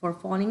risk for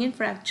falling in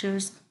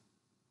fractures,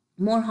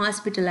 more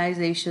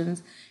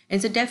hospitalizations.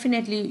 And so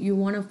definitely you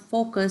want to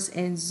focus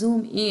and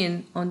zoom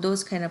in on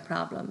those kind of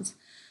problems.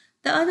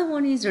 The other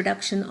one is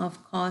reduction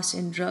of cost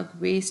and drug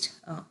waste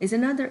is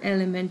another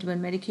element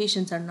when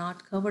medications are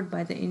not covered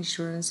by the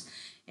insurance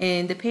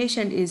and the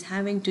patient is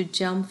having to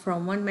jump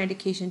from one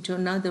medication to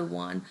another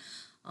one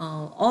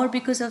or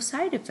because of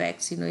side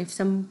effects. If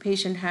some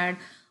patient had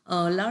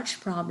a large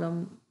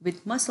problem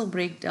with muscle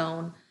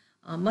breakdown,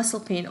 muscle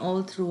pain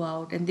all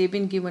throughout, and they've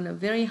been given a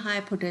very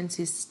high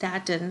potency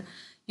statin,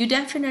 you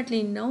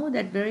definitely know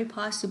that very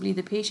possibly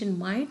the patient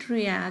might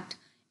react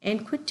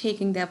and quit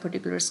taking that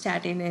particular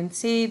statin and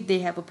say they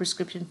have a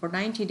prescription for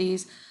 90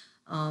 days.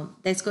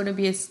 That's going to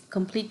be a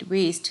complete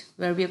waste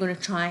where we're going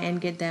to try and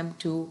get them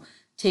to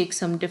take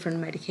some different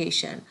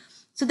medication.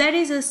 So that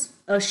is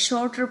a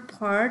shorter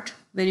part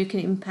where you can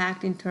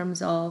impact in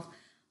terms of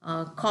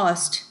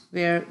cost,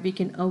 where we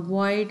can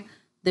avoid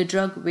the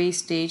drug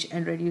wastage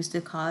and reduce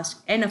the cost,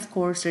 and of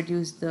course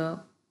reduce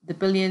the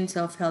billions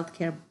of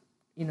healthcare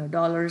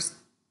dollars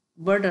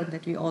burden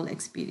that we all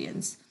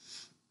experience.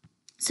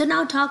 So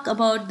now talk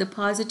about the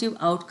positive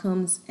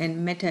outcomes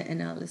and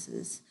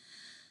meta-analysis.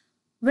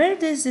 Where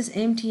does this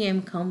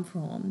MTM come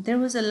from? There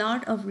was a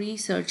lot of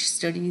research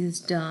studies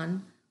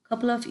done a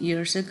couple of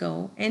years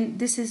ago, and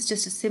this is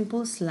just a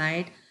simple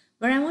slide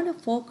where I want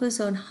to focus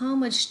on how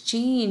much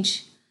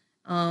change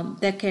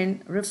that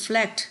can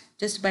reflect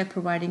just by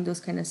providing those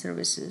kind of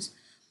services.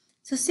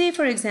 So say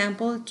for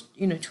example,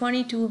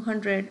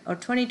 2200 or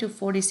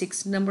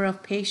 2246 number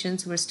of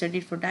patients who were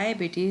studied for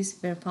diabetes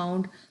were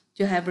found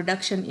to have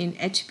reduction in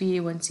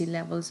HbA1c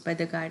levels by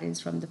the guidance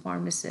from the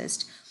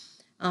pharmacist.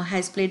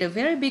 Has played a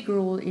very big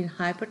role in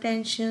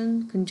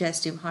hypertension,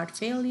 congestive heart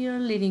failure,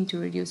 leading to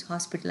reduced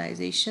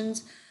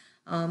hospitalizations.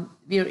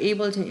 We are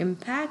able to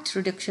impact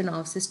reduction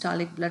of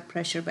systolic blood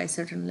pressure by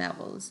certain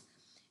levels.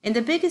 And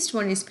the biggest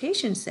one is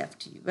patient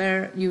safety,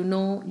 where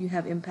you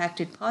have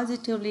impacted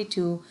positively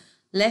to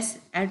less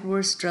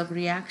adverse drug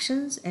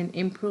reactions and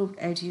improved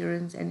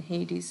adherence and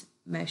HADES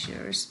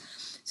measures.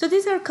 So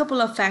these are a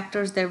couple of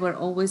factors that were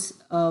always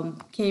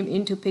came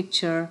into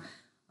picture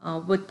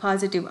with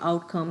positive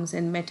outcomes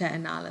and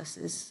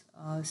meta-analysis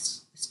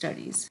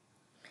studies.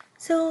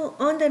 So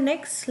on the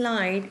next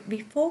slide,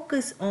 we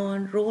focus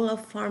on role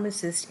of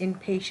pharmacist in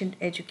patient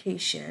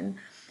education.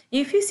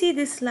 If you see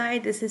this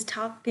slide, this is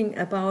talking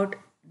about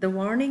the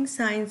warning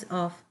signs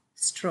of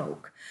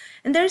stroke.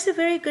 And there's a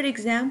very good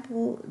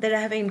example that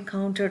I have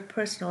encountered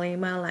personally in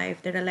my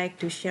life that I like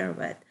to share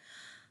with.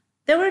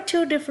 There were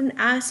two different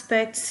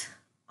aspects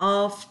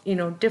of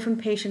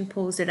different patient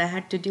pools that I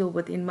had to deal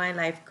with in my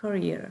life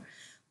career.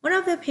 One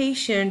of the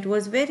patient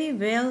was very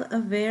well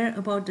aware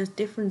about the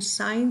different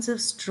signs of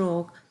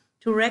stroke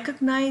to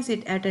recognize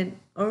it at an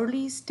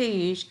early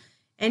stage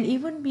and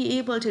even be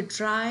able to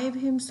drive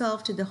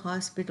himself to the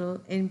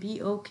hospital and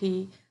be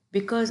okay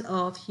because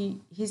of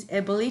his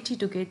ability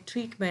to get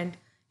treatment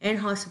and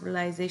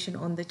hospitalization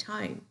on the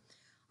time.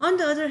 On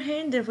the other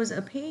hand, there was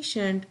a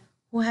patient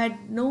who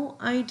had no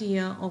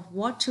idea of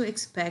what to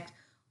expect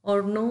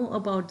or know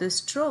about the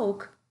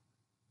stroke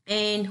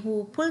and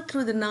who pulled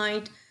through the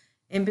night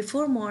and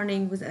before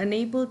morning was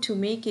unable to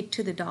make it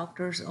to the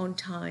doctors on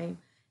time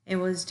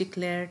and was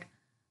declared,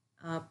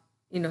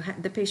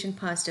 the patient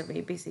passed away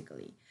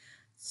basically.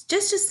 It's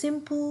just a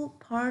simple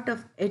part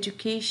of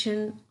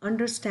education,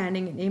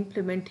 understanding and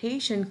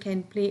implementation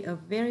can play a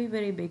very,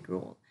 very big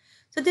role.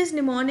 So this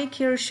mnemonic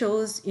here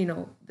shows,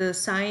 the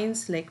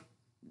signs like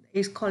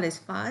is called as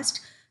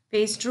FAST,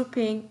 face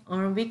drooping,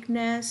 arm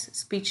weakness,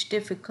 speech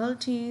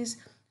difficulties,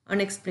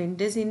 unexplained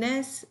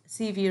dizziness,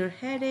 severe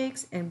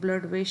headaches, and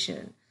blurred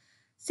vision.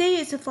 Say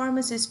as a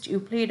pharmacist, you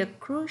played a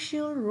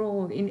crucial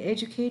role in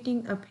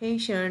educating a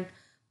patient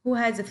who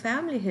has a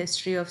family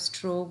history of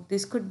stroke.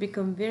 This could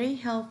become very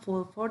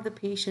helpful for the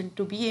patient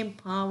to be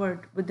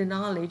empowered with the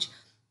knowledge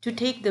to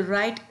take the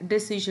right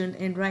decision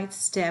and right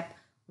step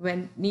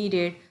when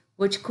needed,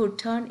 which could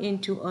turn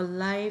into a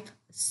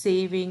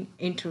life-saving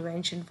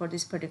intervention for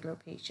this particular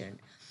patient.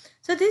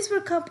 So these were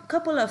a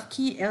couple of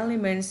key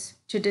elements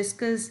to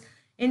discuss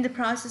in the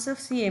process of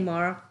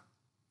CMR.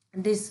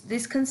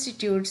 This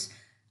constitutes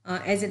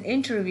as an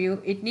interview.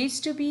 It needs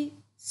to be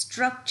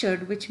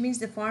structured, which means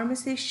the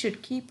pharmacist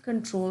should keep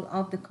control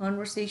of the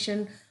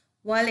conversation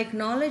while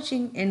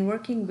acknowledging and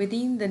working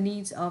within the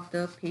needs of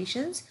the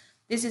patients.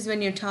 This is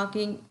when you're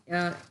talking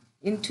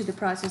into the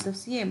process of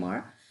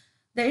CMR.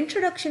 The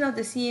introduction of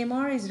the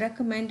CMR is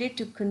recommended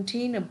to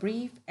contain a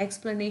brief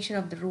explanation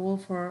of the role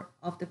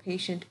of the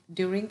patient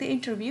during the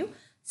interview,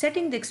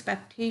 setting the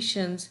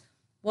expectations,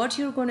 what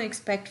you're going to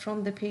expect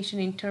from the patient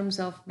in terms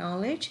of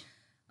knowledge,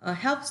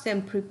 helps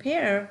them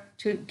prepare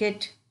to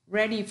get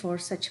ready for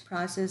such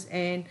process,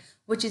 and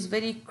which is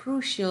very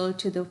crucial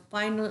to the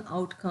final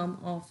outcome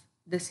of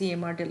the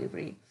CMR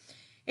delivery.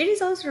 It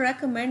is also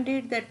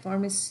recommended that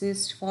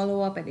pharmacists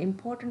follow up an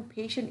important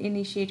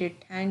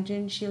patient-initiated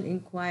tangential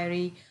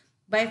inquiry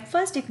by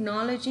first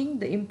acknowledging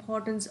the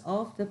importance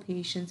of the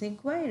patient's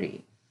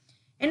inquiry.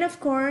 And of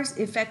course,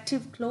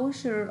 effective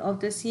closure of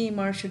the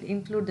CMR should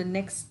include the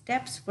next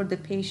steps for the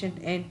patient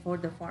and for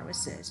the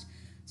pharmacist.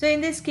 So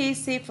in this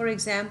case, say for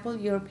example,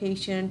 your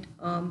patient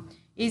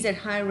is at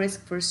high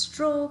risk for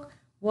stroke.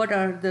 What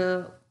are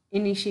the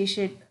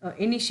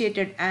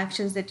initiated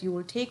actions that you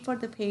will take for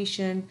the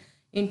patient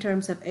in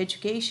terms of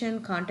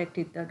education,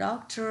 contacting the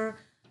doctor,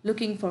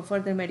 looking for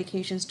further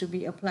medications to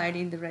be applied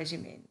in the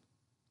regimen.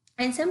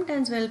 And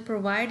sometimes while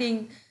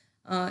providing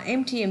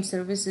MTM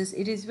services,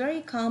 it is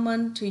very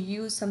common to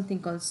use something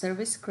called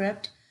service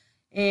script.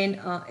 And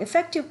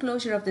effective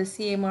closure of the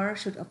CMR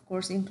should, of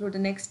course, include the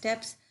next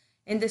steps.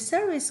 In the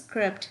service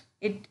script,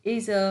 it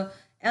is a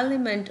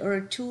element or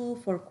a tool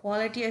for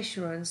quality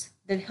assurance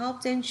that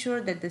helps ensure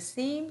that the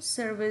same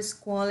service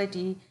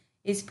quality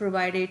is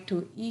provided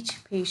to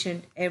each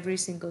patient every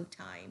single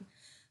time.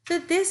 So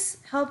this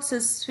helps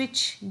us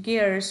switch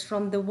gears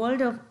from the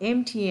world of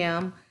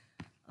MTM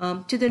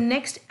to the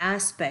next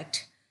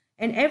aspect.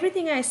 And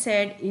everything I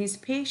said is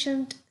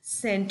patient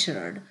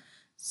centered.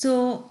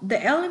 So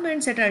the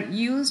elements that are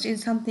used in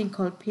something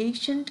called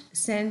patient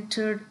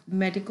centered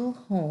medical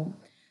home.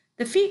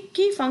 The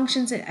key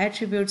functions and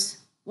attributes.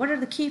 What are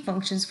the key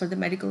functions for the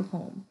medical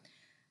home?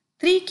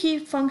 Three key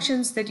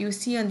functions that you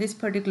see on this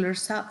particular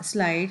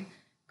slide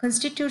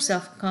constitutes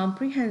of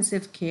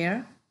comprehensive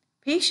care,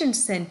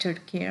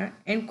 patient-centered care,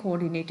 and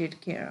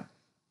coordinated care.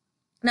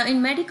 Now,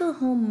 in medical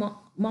home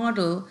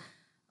model,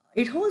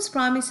 it holds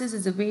promises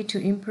as a way to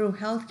improve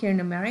healthcare in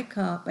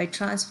America by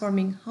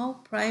transforming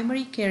how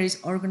primary care is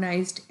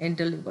organized and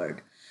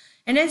delivered.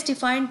 And as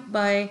defined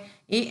by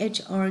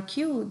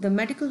AHRQ, the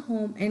medical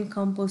home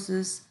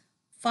encompasses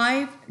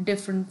 5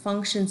 different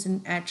functions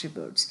and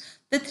attributes.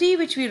 The 3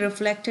 which we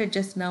reflected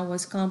just now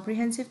was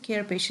comprehensive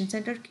care,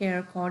 patient-centered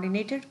care,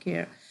 coordinated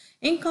care.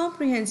 In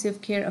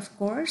comprehensive care, of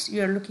course,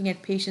 you are looking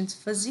at patients'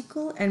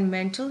 physical and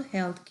mental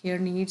health care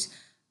needs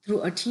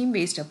through a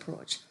team-based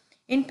approach.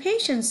 In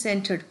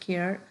patient-centered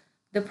care,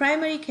 the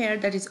primary care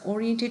that is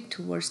oriented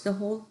towards the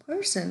whole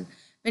person.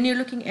 When you're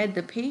looking at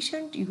the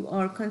patient, you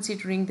are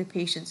considering the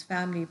patient's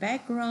family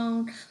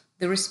background,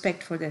 the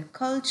respect for their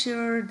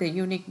culture, their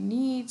unique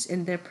needs,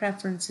 and their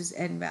preferences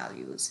and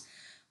values.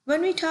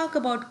 When we talk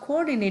about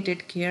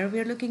coordinated care,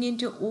 we are looking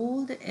into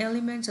all the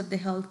elements of the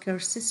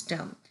healthcare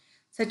system,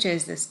 such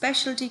as the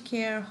specialty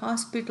care,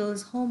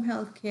 hospitals, home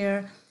health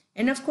care,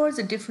 and of course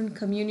the different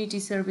community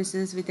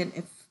services with an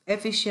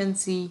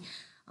efficiency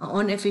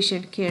on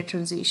efficient care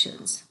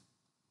transitions.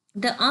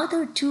 The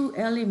other 2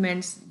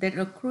 elements that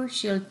are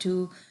crucial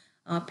to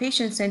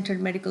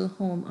patient-centered medical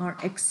home are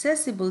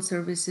accessible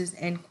services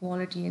and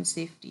quality and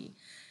safety.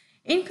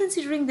 In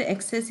considering the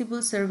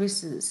accessible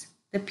services,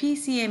 the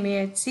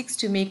PCMA seeks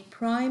to make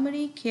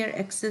primary care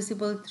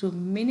accessible through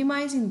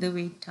minimizing the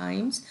wait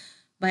times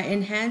by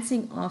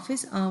enhancing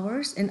office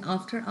hours and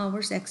after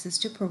hours access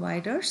to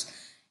providers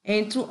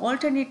and through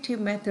alternative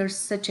methods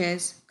such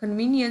as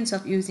convenience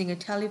of using a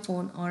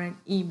telephone or an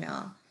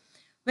email.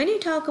 When you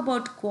talk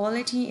about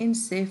quality and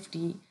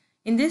safety,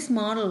 in this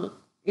model,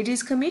 it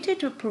is committed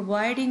to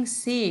providing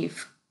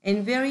safe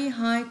and very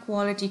high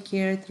quality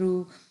care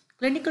through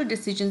clinical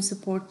decision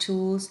support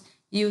tools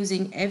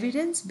using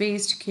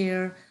evidence-based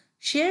care,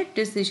 shared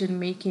decision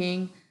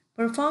making,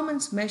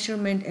 performance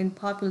measurement, and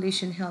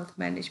population health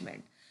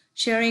management.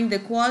 Sharing the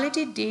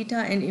quality data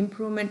and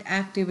improvement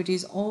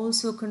activities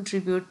also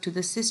contribute to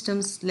the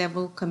systems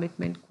level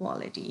commitment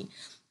quality.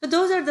 So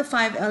those are the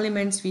 5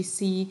 elements we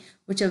see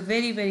which are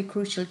very, very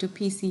crucial to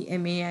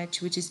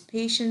PCMAH, which is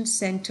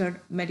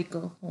patient-centered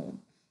medical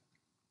home.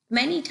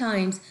 Many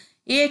times,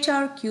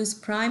 AHRQ's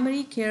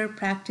primary care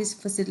practice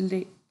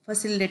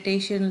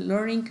facilitation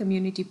learning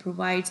community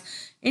provides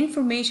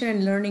information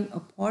and learning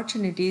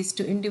opportunities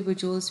to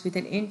individuals with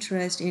an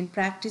interest in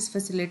practice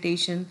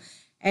facilitation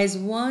as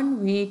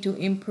one way to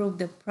improve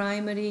the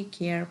primary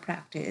care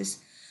practice.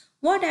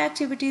 What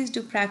activities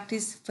do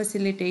practice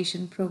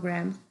facilitation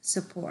programs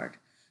support?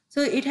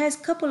 So it has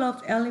a couple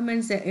of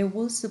elements that it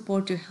will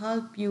support to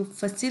help you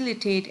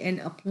facilitate and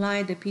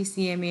apply the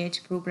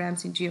PCMAH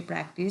programs into your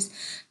practice,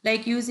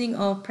 like using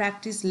our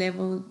practice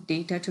level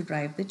data to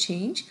drive the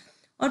change,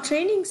 or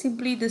training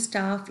simply the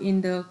staff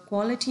in the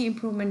quality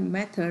improvement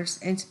methods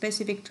and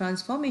specific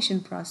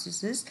transformation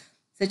processes,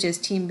 such as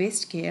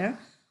team-based care,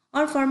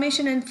 or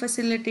formation and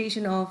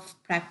facilitation of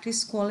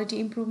practice quality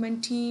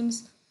improvement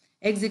teams,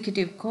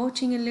 executive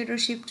coaching and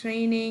leadership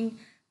training,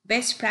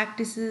 best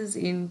practices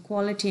in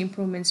quality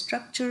improvement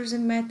structures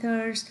and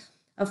methods,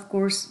 of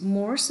course,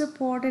 more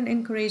support and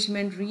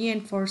encouragement,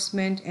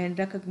 reinforcement, and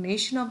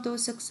recognition of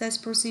those success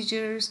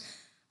procedures,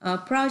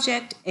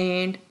 project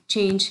and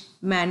change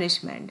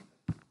management.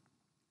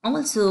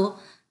 Also,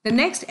 the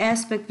next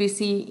aspect we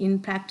see in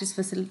practice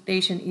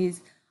facilitation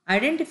is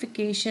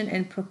identification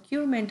and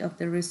procurement of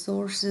the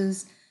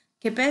resources,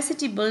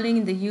 capacity building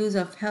in the use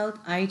of health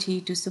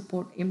IT to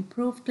support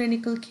improved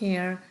clinical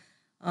care,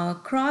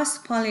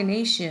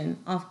 cross-pollination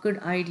of good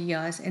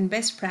ideas and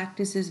best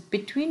practices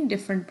between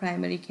different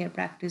primary care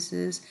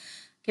practices,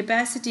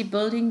 capacity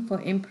building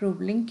for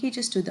improved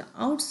linkages to the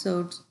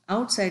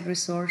outside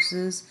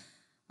resources,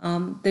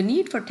 the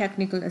need for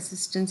technical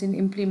assistance in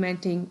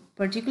implementing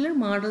particular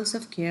models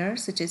of care,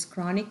 such as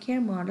chronic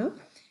care model,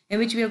 in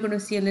which we are going to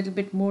see a little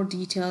bit more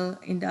detail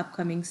in the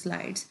upcoming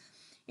slides.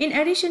 In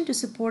addition to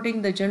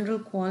supporting the general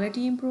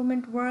quality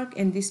improvement work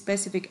and these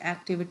specific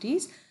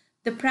activities,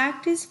 the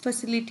practice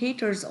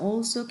facilitators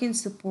also can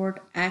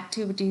support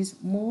activities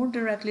more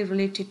directly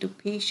related to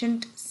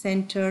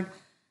patient-centered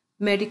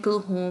medical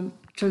home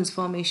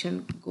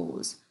transformation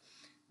goals.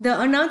 The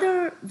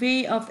another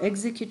way of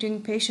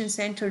executing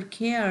patient-centered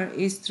care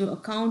is through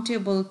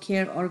accountable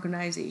care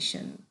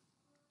organization.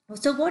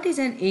 So what is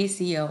an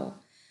ACO?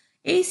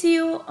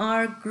 ACO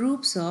are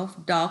groups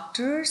of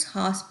doctors,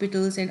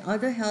 hospitals, and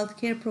other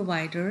healthcare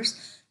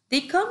providers.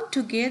 They come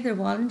together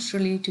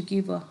voluntarily to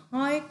give a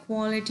high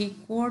quality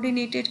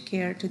coordinated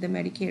care to the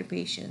Medicare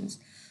patients.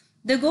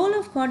 The goal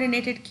of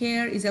coordinated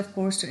care is, of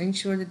course, to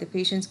ensure that the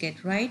patients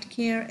get right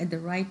care at the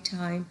right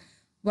time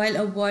while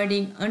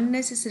avoiding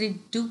unnecessary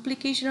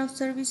duplication of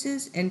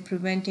services and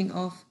preventing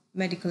of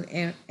medical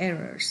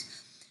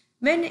errors.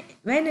 When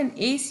an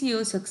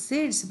ACO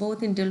succeeds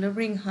both in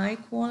delivering high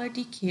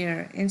quality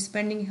care and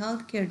spending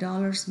healthcare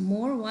dollars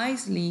more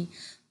wisely,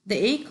 the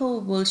ACO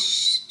will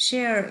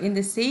share in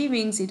the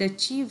savings it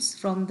achieves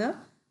from the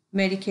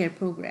Medicare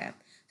program.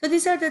 So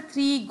these are the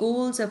three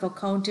goals of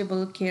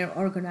accountable care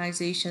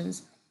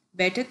organizations: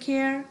 better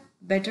care,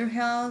 better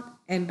health,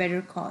 and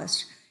better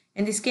cost.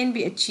 And this can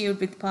be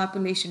achieved with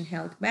population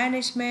health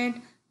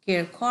management,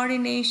 care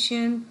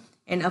coordination,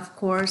 and of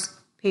course,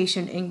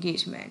 patient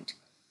engagement.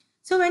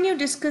 So when you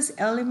discuss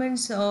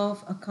elements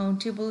of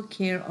accountable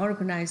care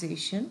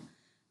organization,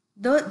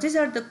 these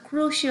are the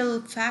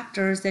crucial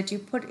factors that you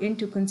put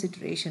into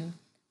consideration.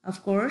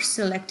 Of course,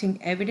 selecting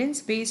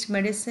evidence-based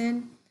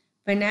medicine,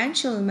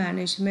 financial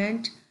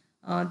management,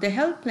 the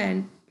health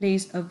plan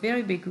plays a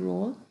very big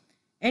role.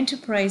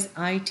 Enterprise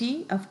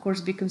IT, of course,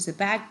 becomes the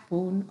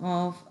backbone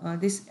of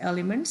these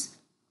elements,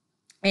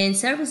 and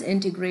service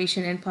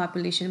integration and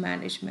population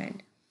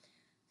management.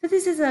 So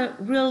this is a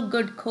real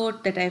good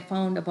quote that I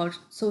found about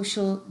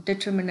social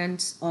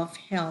determinants of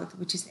health,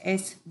 which is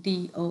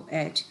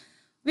SDOH.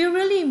 We're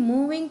really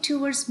moving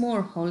towards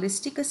more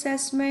holistic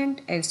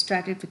assessment and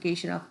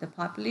stratification of the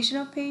population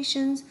of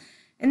patients.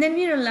 And then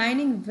we're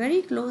aligning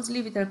very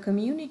closely with our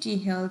community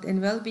health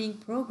and well-being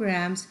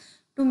programs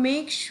to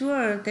make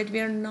sure that we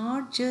are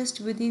not just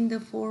within the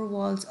four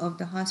walls of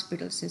the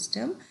hospital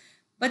system,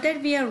 but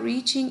that we are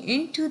reaching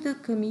into the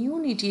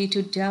community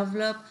to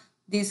develop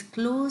these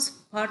close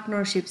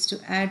partnerships to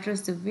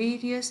address the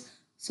various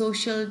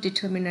social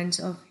determinants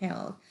of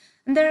health.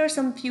 And there are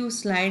some few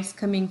slides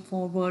coming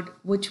forward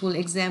which will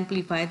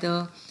exemplify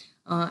the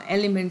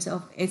elements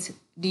of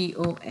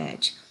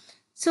SDOH.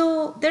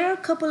 So there are a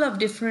couple of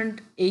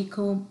different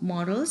ACO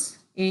models,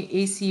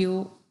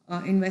 ACO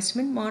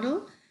investment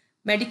model,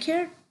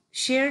 Medicare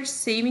shared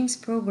savings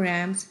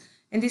programs,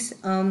 and this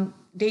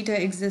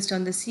data exists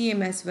on the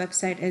CMS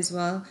website as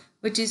well,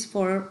 which is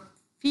for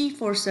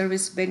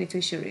fee-for-service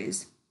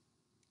beneficiaries.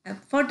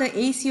 For the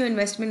ACO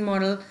investment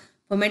model,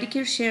 for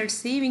Medicare shared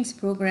savings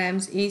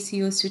programs,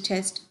 ACOs to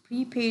test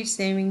prepaid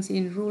savings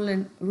in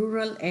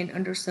rural and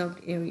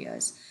underserved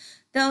areas.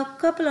 There are a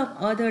couple of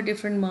other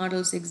different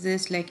models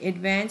exist, like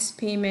advanced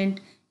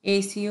payment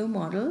ACO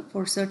model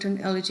for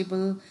certain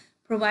eligible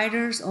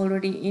providers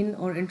already in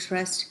or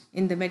interest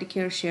in the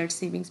Medicare shared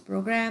savings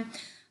program.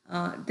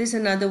 This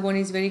another one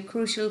is very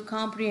crucial: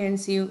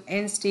 comprehensive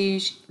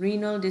end-stage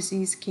renal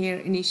disease care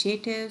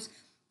initiatives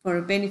for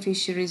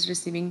beneficiaries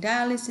receiving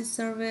dialysis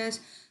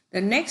service.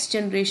 The next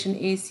generation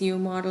ACO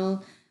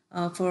model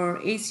for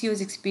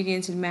ACO's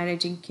experience in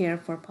managing care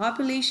for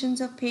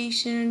populations of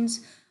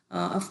patients.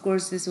 Of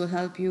course, this will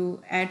help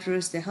you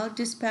address the health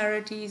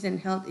disparities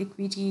and health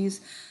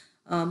equities.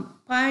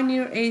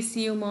 Pioneer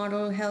ACO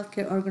model,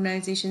 healthcare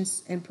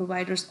organizations and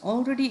providers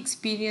already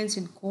experienced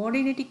in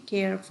coordinating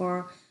care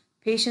for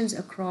patients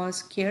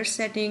across care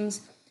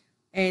settings.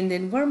 And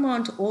then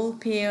Vermont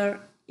all-payer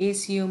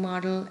ACO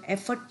model,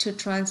 effort to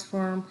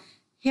transform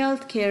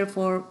healthcare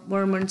for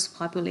Vermont's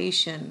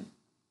population.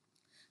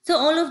 So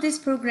all of these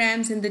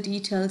programs and the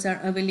details are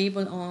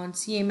available on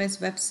CMS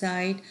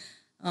website,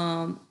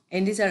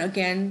 and these are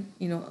again,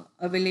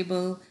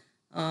 available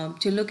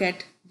to look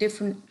at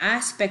different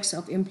aspects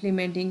of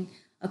implementing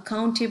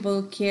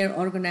accountable care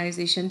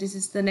organization. This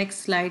is the next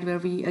slide where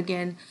we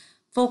again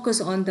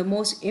focus on the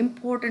most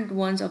important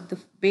ones of the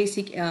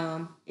basic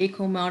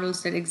ACO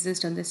models that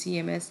exist on the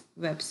CMS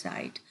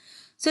website.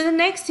 So the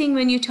next thing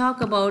when you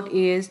talk about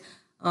is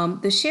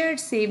the shared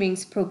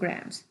savings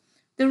programs.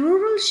 The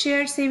Rural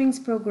Shared Savings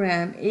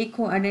Program,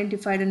 ACO,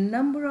 identified a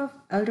number of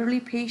elderly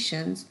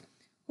patients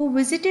who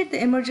visited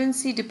the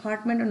emergency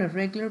department on a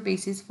regular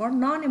basis for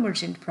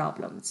non-emergent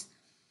problems.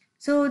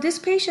 So these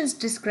patients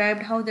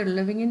described how their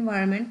living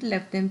environment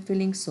left them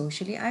feeling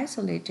socially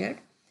isolated,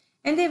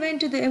 and they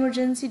went to the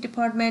emergency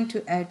department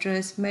to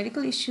address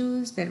medical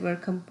issues that were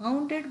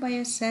compounded by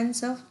a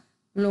sense of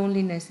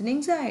loneliness and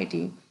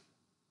anxiety.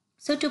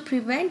 So to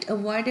prevent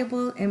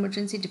avoidable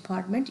emergency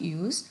department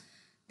use,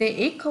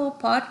 the ACO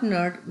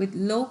partnered with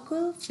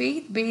local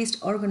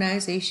faith-based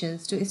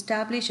organizations to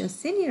establish a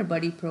senior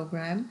buddy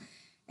program,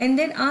 and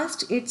then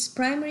asked its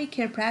primary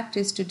care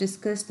practice to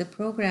discuss the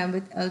program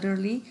with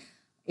elderly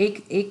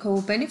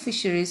ACO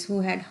beneficiaries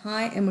who had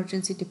high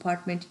emergency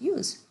department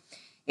use.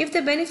 If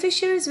the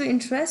beneficiaries were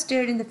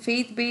interested in the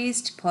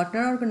faith-based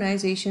partner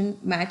organization,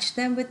 matched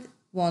them with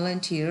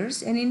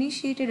volunteers and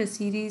initiated a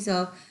series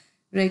of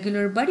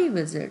regular buddy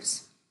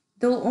visits.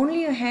 Though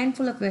only a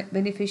handful of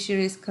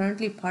beneficiaries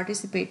currently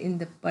participate in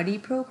the buddy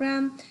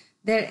program,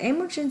 their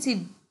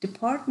emergency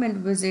department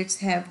visits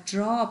have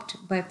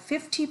dropped by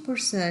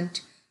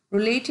 50%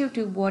 relative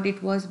to what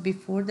it was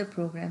before the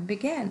program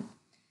began.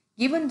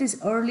 Given this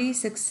early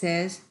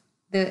success,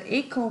 the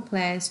ACO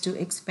plans to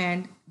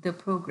expand the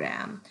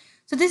program.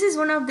 So this is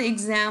one of the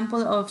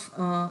example of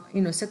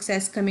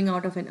success coming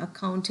out of an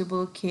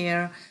accountable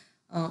care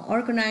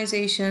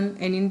organization.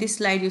 And in this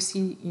slide, you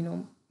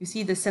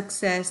see the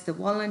success, the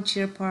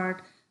volunteer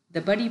part,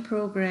 the buddy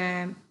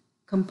program,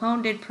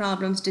 compounded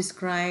problems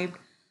described,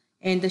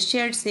 and the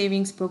shared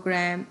savings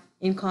program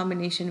in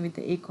combination with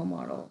the ACO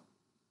model.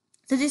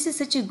 So this is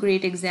such a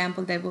great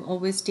example that will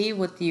always stay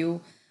with you.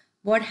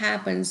 What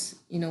happens,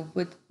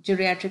 with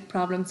geriatric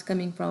problems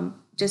coming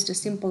from just a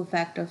simple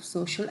fact of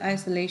social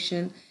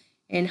isolation,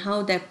 and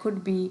how that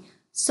could be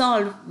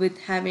solved with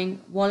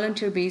having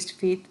volunteer-based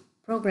faith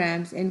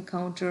programs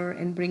encounter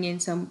and bring in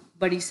some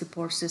buddy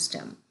support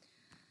system.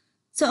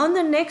 So on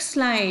the next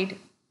slide,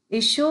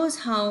 it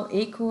shows how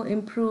ACO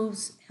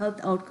improves health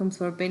outcomes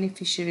for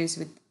beneficiaries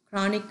with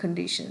chronic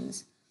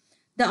conditions.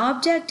 The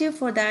objective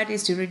for that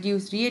is to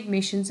reduce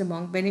readmissions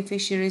among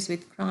beneficiaries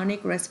with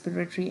chronic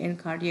respiratory and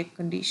cardiac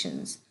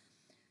conditions.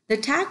 The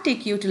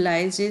tactic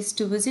utilized is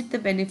to visit the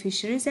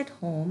beneficiaries at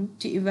home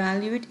to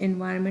evaluate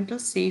environmental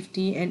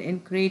safety and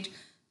encourage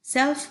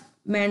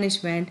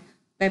self-management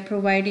by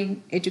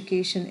providing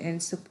education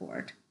and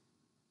support.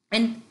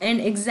 And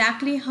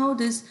exactly how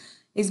this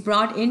is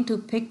brought into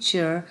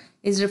picture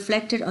is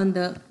reflected on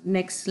the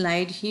next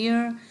slide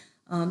here.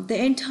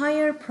 The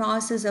entire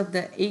process of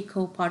the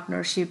ACO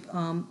partnership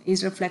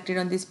is reflected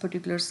on this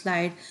particular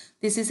slide.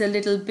 This is a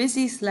little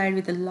busy slide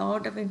with a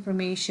lot of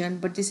information,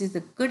 but this is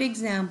a good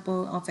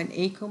example of an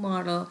ACO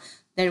model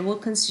that will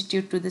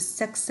constitute to the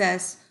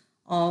success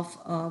of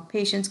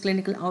patients'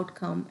 clinical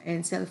outcome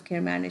and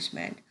self-care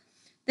management.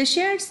 The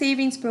Shared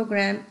Savings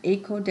Program,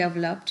 ACO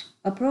developed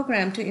a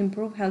program to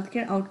improve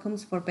healthcare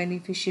outcomes for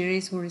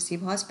beneficiaries who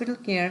receive hospital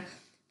care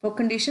for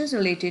conditions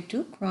related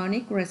to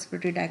chronic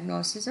respiratory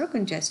diagnosis or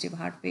congestive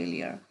heart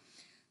failure.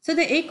 So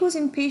the ACO's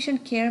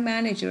inpatient care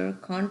manager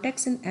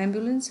contacts an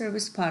ambulance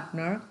service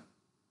partner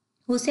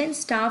who sends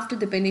staff to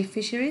the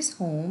beneficiary's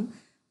home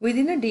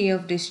within a day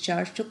of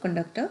discharge to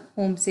conduct a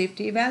home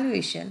safety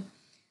evaluation.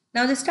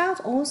 Now the staff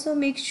also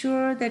makes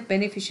sure that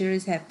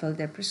beneficiaries have filled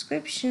their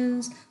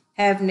prescriptions,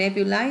 have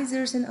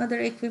nebulizers and other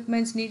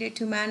equipments needed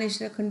to manage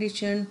their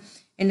condition,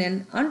 and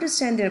then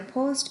understand their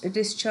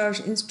post-discharge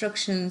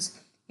instructions.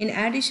 In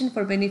addition,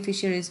 for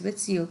beneficiaries with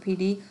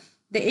COPD,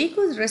 the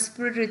ACO's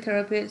respiratory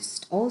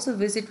therapists also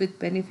visit with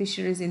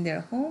beneficiaries in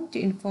their home to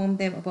inform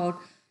them about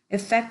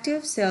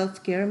effective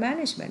self-care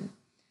management.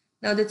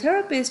 Now, the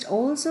therapist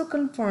also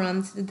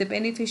confirms that the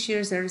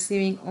beneficiaries are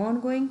receiving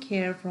ongoing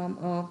care from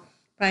a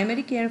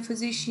primary care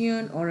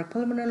physician or a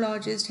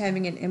pulmonologist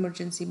having an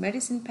emergency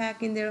medicine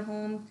pack in their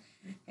home,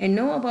 and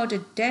know about a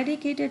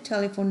dedicated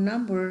telephone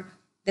number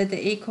that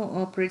the ACO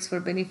operates for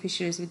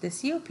beneficiaries with the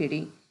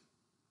COPD.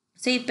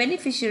 So if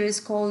beneficiaries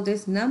call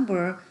this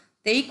number,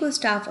 the ACO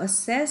staff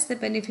assess the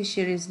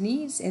beneficiary's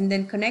needs and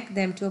then connect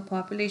them to a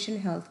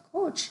population health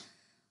coach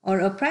or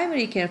a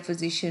primary care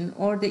physician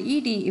or the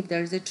ED if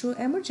there is a true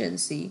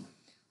emergency.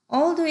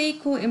 Although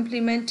ACO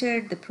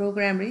implemented the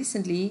program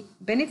recently,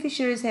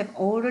 beneficiaries have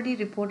already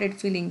reported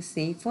feeling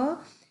safer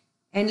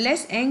and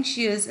less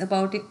anxious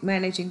about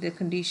managing their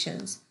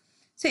conditions.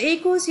 So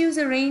ACOs use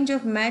a range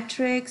of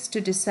metrics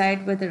to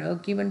decide whether a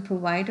given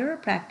provider or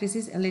practice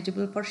is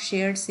eligible for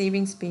shared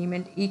savings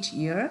payment each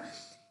year.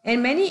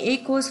 And many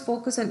ACOs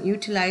focus on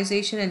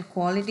utilization and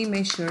quality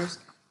measures,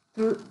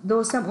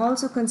 though some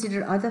also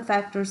consider other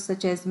factors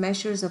such as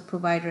measures of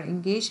provider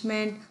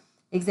engagement,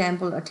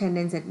 example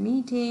attendance at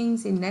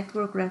meetings,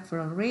 in-network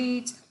referral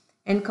rates,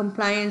 and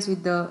compliance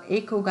with the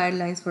ACO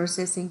guidelines for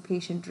assessing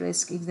patient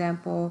risk,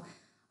 example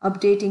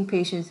updating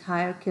patients'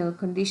 hierarchical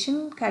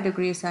condition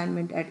category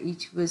assignment at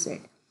each visit.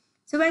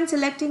 So when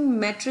selecting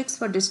metrics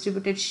for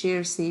distributed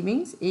share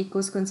savings,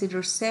 ACOs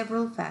consider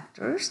several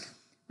factors,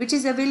 which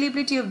is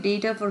availability of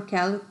data for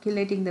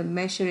calculating the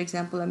measure.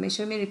 Example, a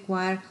measure may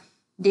require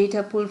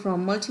data pulled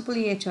from multiple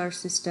EHR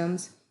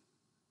systems,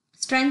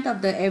 strength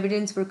of the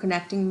evidence for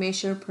connecting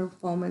measure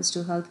performance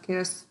to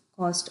healthcare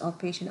cost of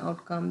patient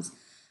outcomes,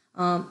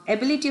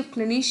 ability of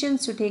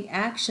clinicians to take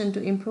action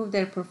to improve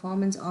their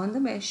performance on the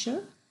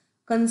measure,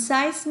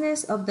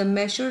 conciseness of the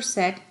measure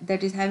set,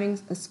 that is having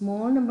a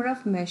small number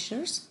of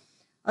measures,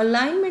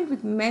 alignment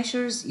with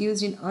measures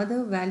used in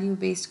other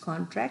value-based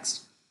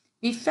contracts.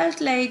 We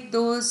felt like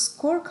those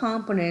core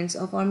components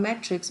of our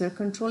metrics were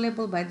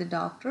controllable by the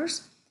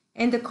doctors,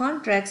 and the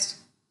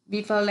contracts,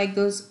 we felt like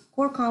those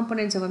core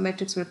components of our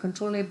metrics were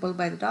controllable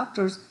by the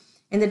doctors,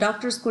 and the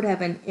doctors could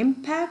have an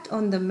impact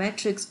on the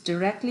metrics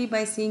directly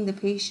by seeing the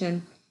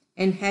patient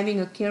and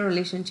having a care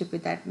relationship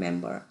with that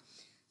member.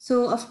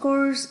 So, of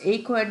course,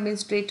 ACO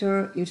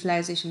administrator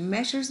utilization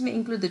measures may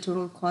include the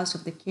total cost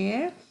of the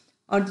care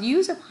or the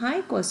use of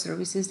high cost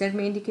services that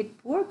may indicate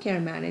poor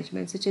care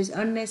management, such as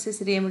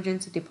unnecessary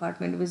emergency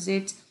department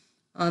visits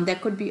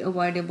that could be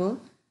avoidable,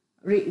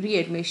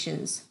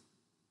 readmissions.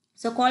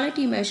 So,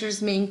 quality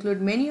measures may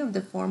include many of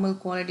the formal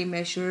quality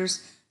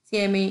measures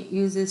CMA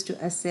uses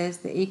to assess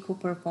the ACO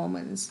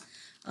performance.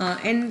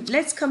 And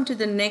let's come to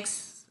the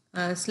next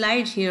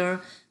slide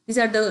here. These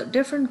are the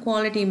different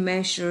quality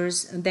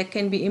measures that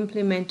can be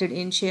implemented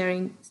in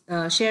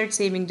shared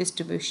saving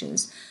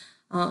distributions.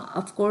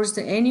 Of course,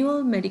 the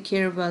annual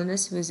Medicare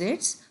wellness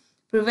visits,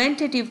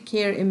 preventative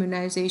care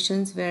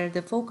immunizations, where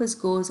the focus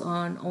goes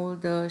on all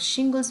the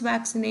shingles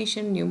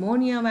vaccination,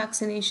 pneumonia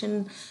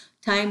vaccination,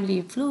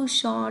 timely flu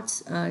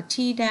shots,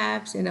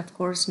 Tdabs, and of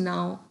course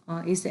now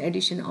is the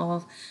addition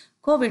of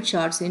COVID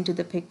shots into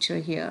the picture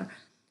here.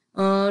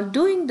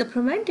 Doing the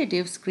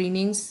preventative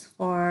screenings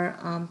for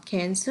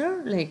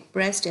cancer, like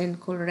breast and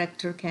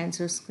colorectal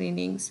cancer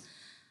screenings.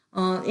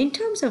 In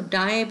terms of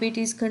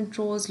diabetes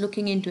controls,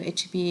 looking into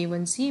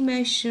HbA1c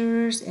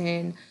measures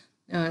and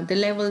the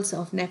levels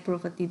of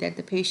nephropathy that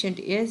the patient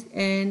is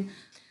in.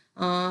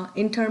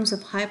 In terms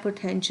of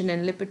hypertension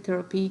and lipid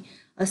therapy,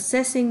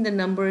 assessing the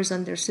numbers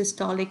on their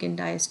systolic and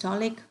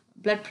diastolic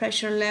blood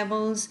pressure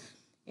levels.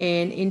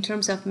 And in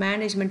terms of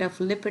management of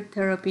lipid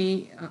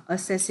therapy,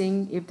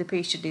 assessing if the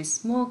patient is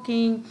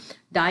smoking,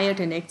 diet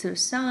and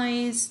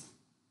exercise,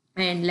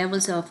 and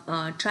levels of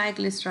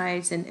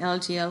triglycerides and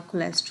LDL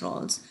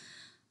cholesterols.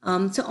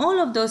 So all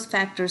of those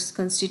factors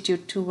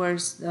constitute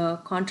towards the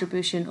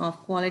contribution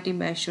of quality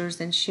measures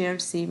and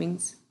shared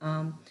savings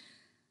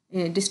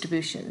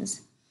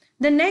distributions.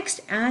 The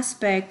next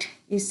aspect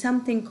is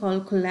something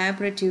called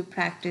collaborative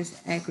practice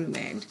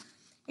agreement.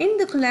 In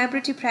the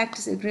collaborative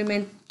practice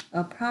agreement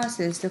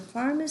process, the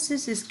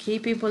pharmacist is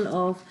capable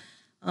of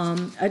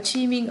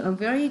achieving a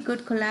very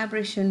good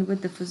collaboration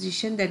with the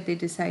physician that they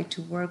decide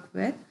to work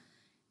with.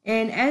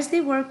 And as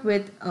they work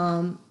with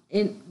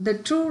in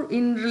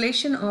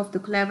relation of the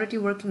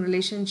collaborative working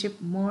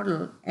relationship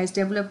model as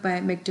developed by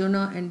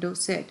McDonough and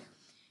Dossett,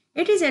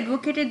 it is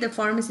advocated the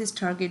pharmacists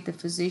target the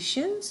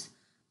physicians.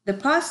 The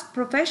past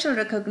professional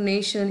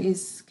recognition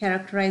is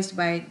characterized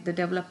by the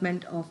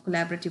development of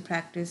collaborative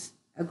practice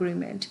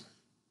agreement.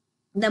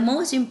 The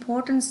most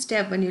important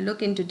step when you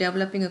look into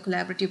developing a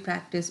collaborative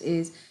practice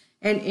is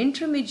an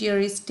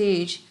intermediary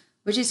stage,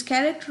 which is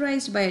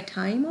characterized by a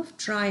time of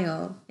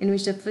trial in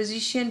which the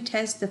physician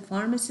tests the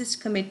pharmacist's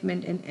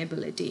commitment and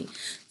ability.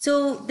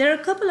 So there are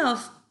a couple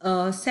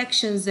of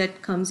sections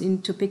that comes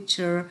into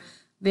picture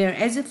where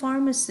as a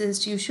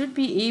pharmacist you should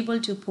be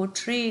able to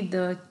portray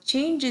the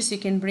changes you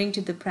can bring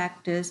to the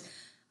practice,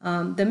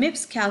 the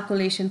MIPS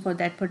calculation for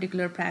that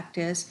particular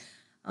practice.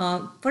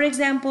 For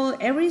example,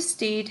 every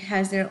state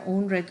has their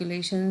own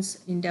regulations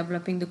in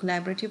developing the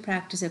collaborative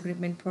practice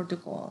agreement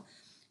protocol.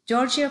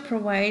 Georgia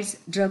provides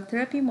drug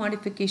therapy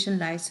modification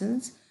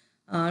license,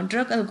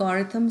 drug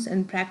algorithms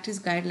and practice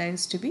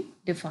guidelines to be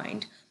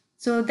defined.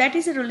 So that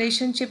is a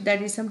relationship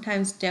that is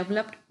sometimes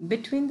developed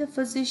between the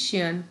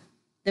physician,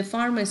 the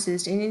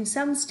pharmacist, and in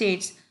some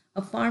states,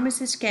 a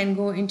pharmacist can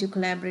go into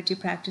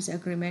collaborative practice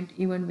agreement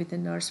even with a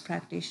nurse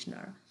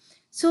practitioner.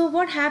 So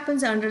what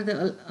happens under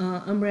the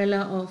umbrella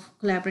of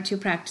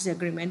collaborative practice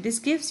agreement? This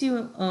gives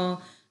you a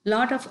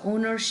lot of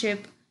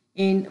ownership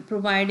in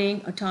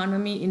providing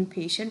autonomy in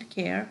patient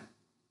care,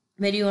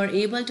 where you are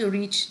able to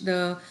reach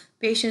the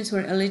patients who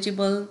are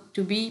eligible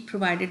to be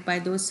provided by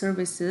those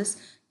services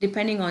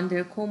depending on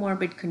their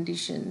comorbid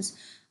conditions.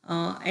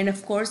 And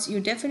of course, you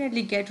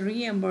definitely get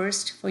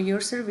reimbursed for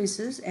your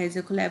services as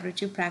a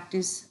collaborative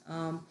practice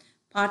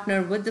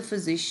partner with the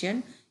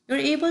physician. You're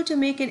able to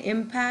make an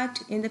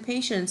impact in the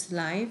patient's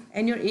life,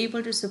 and you're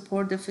able to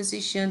support the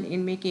physician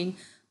in making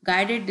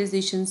guided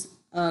decisions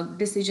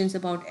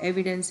about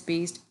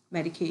evidence-based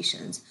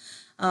medications.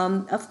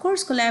 Of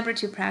course,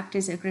 collaborative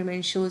practice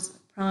agreement shows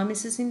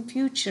promises in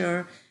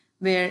future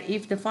where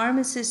if the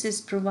pharmacist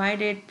is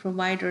provided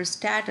provider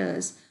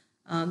status,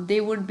 they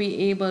would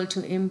be able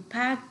to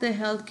impact the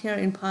healthcare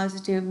in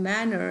positive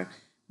manner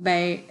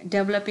by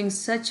developing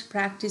such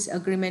practice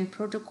agreement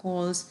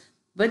protocols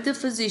with the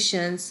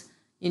physicians,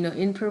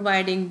 in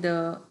providing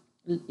the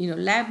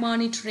lab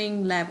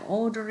monitoring, lab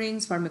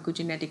orderings,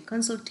 pharmacogenetic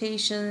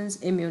consultations,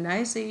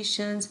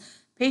 immunizations,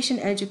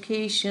 patient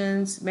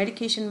educations,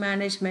 medication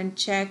management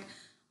check,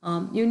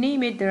 you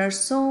name it. There are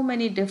so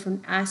many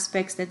different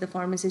aspects that the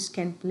pharmacist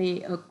can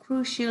play a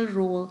crucial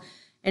role.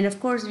 And of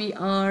course, we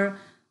are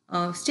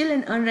still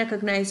an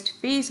unrecognized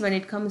phase when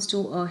it comes to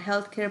a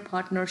healthcare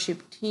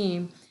partnership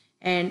team.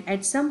 And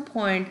at some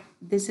point,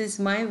 this is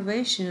my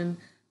vision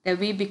that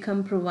we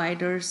become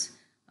providers.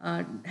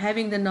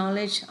 Having the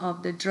knowledge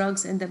of the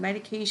drugs and the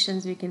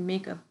medications, we can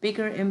make a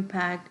bigger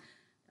impact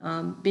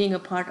being a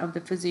part of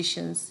the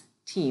physician's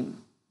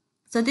team.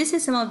 So this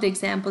is some of the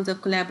examples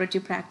of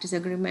collaborative practice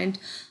agreement.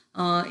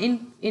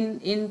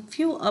 In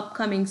few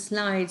upcoming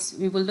slides,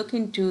 we will look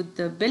into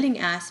the billing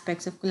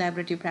aspects of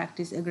collaborative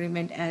practice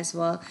agreement as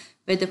well,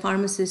 where the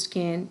pharmacist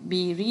can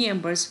be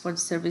reimbursed for the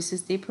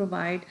services they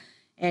provide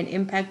and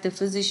impact the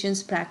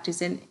physician's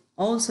practice and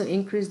also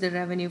increase the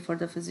revenue for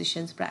the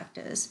physician's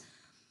practice.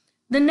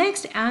 The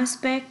next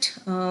aspect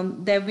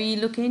that we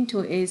look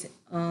into is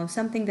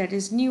something that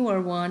is newer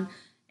one,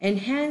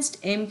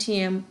 enhanced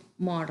MTM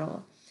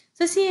model.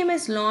 So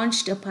CMS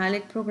launched a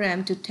pilot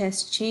program to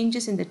test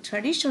changes in the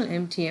traditional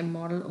MTM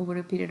model over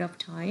a period of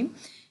time.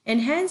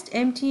 Enhanced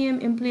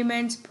MTM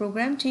implements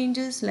program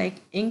changes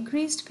like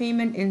increased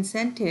payment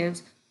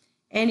incentives,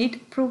 and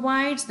it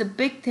provides the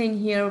big thing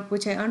here,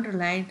 which I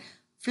underlined,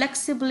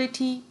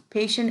 flexibility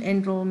patient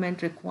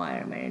enrollment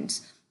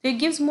requirements. So it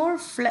gives more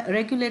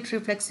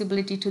regulatory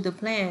flexibility to the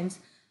plans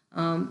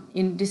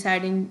in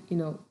deciding,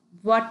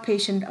 what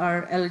patients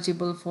are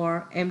eligible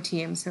for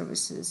MTM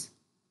services.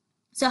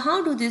 So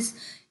how do this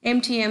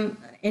MTM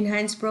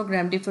enhanced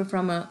program differ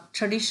from a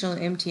traditional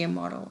MTM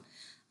model?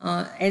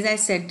 As I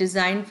said,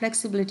 design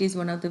flexibility is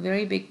one of the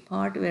very big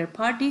part, where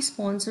Part D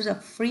sponsors are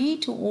free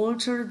to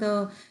alter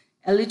the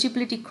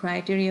eligibility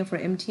criteria for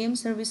MTM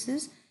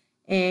services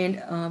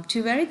and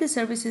to vary the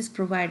services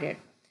provided.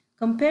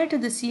 Compared to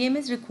the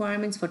CMS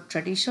requirements for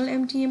traditional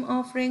MTM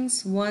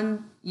offerings,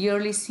 one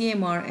yearly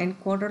CMR and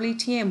quarterly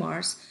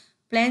TMRs,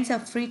 plans are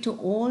free to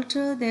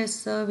alter their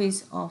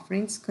service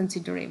offerings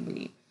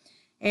considerably.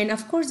 And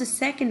of course, the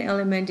second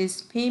element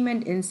is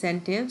payment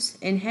incentives.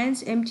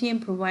 Enhanced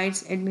MTM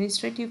provides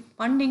administrative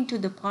funding to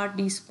the Part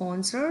D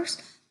sponsors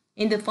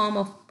in the form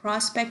of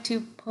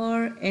prospective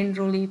per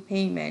enrollee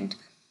payment.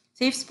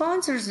 So if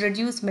sponsors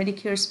reduce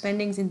Medicare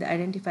spendings in the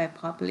identified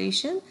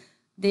population,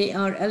 they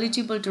are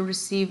eligible to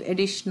receive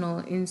additional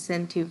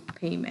incentive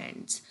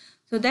payments.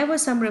 So there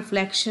was some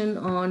reflection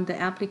on the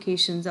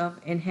applications of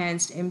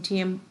enhanced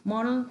MTM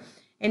model.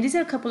 And these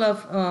are a couple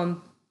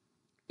of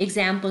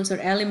examples or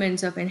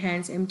elements of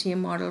enhanced MTM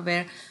model,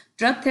 where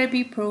drug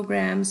therapy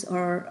programs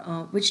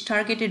or which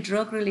targeted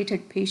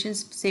drug-related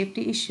patients'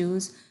 safety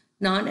issues,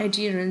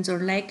 non-adherence or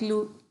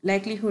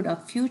likelihood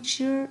of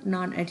future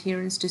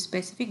non-adherence to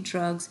specific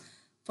drugs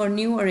for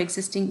new or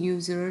existing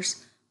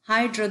users,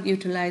 high drug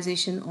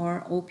utilization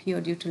or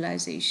opioid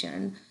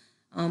utilization.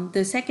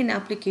 The second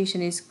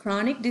application is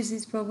chronic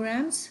disease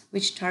programs,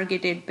 which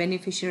targeted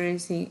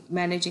beneficiaries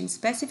managing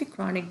specific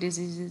chronic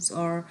diseases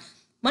or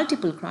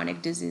multiple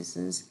chronic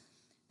diseases.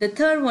 The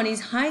third one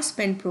is high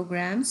spend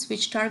programs,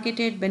 which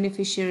targeted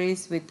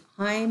beneficiaries with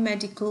high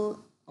medical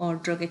or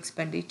drug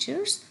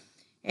expenditures.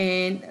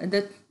 And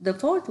the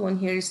fourth one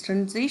here is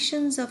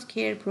transitions of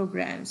care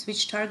programs,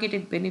 which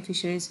targeted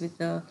beneficiaries with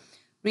a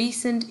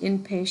recent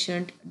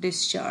inpatient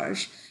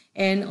discharge.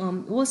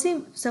 And we'll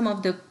see some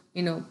of the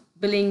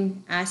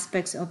billing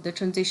aspects of the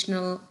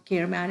transitional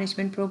care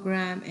management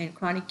program and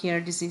chronic care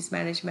disease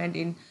management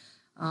in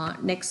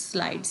next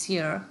slides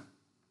here.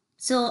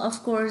 So,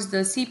 of course,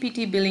 the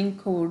CPT billing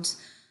codes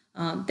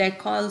that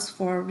calls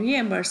for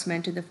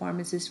reimbursement to the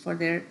pharmacist for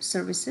their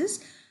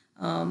services.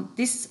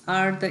 These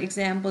are the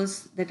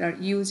examples that are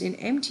used in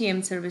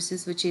MTM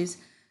services, which is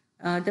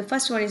the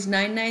first one is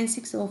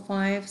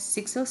 99605,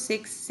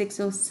 606,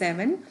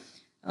 607.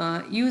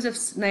 Use of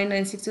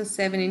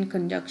 99607 in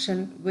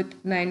conjunction with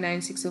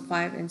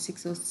 99605 and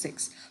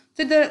 606.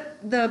 So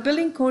the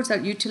billing codes are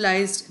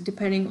utilized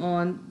depending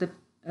on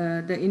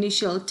the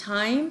initial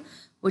time,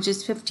 which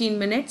is 15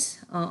 minutes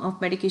of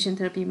medication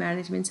therapy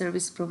management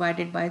service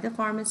provided by the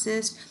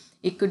pharmacist.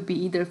 It could be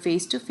either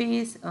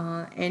face-to-face,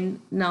 and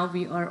now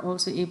we are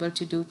also able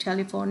to do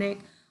telephonic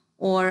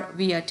or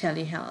via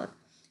telehealth.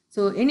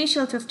 So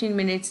initial 15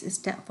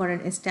 minutes for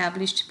an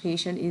established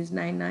patient is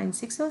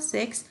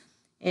 99606,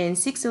 and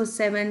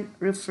 607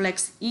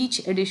 reflects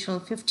each additional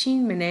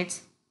 15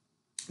 minutes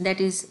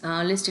that is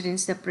listed in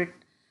separate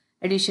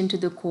addition to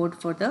the code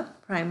for the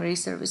primary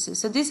services.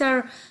 So these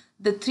are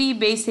the three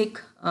basic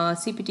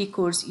CPT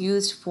codes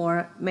used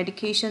for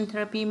medication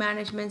therapy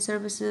management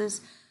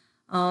services.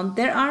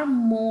 There are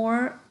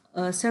more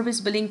service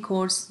billing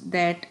codes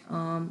that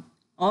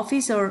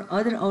office or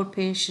other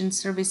outpatient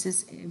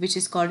services, which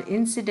is called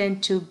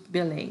incident to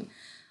billing.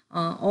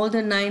 All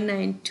the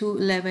 99,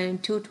 211,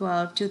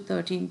 212,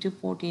 213,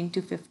 214,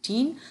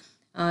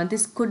 215.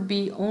 This could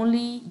be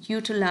only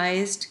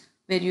utilized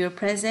where you are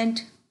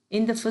present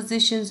in the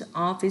physician's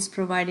office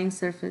providing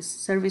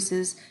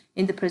services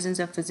in the presence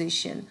of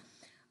physician.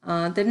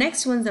 The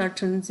next ones are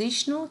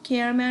transitional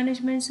care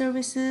management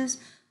services.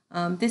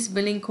 These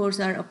billing codes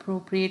are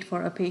appropriate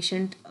for a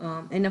patient,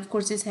 and of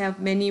course these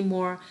have many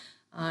more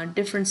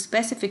different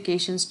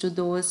specifications to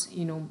those,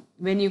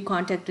 when you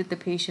contacted the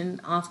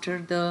patient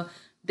after the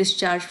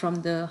discharge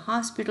from the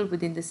hospital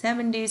within the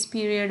 7 days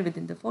period,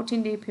 within the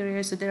 14-day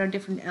period. So there are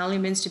different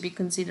elements to be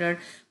considered,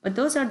 but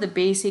those are the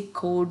basic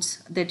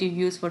codes that you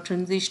use for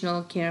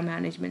transitional care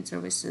management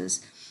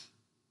services.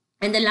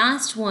 And the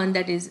last one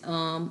that is,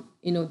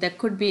 that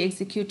could be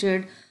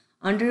executed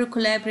under a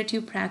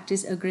collaborative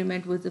practice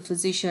agreement with the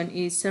physician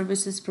is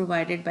services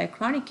provided by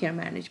chronic care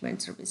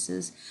management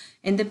services.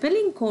 And the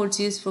billing codes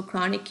used for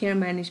chronic care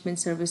management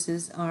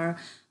services are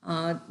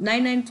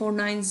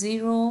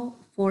 99490,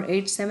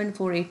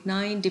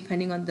 487,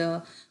 depending on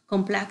the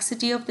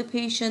complexity of the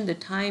patient, the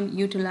time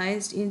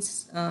utilized in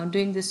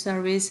doing the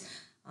service.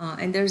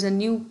 And there's a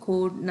new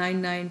code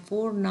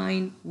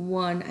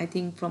 99491, I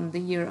think from the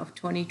year of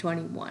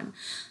 2021.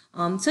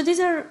 So these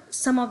are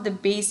some of the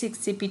basic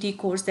CPT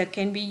codes that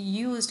can be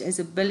used as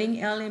a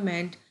billing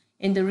element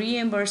in the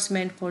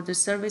reimbursement for the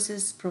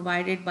services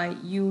provided by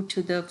you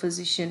to the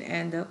physician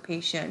and the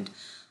patient.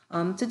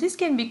 So this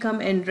can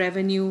become a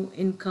revenue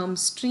income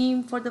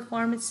stream for the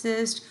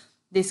pharmacist.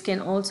 This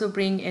can also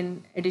bring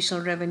in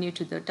additional revenue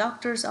to the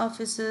doctor's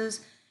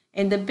offices.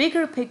 And the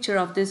bigger picture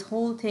of this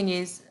whole thing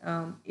is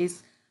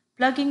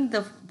plugging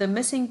the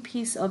missing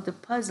piece of the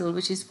puzzle,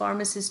 which is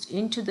pharmacist,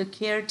 into the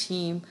care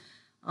team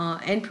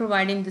and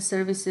providing the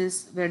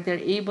services where they're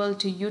able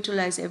to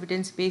utilize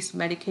evidence-based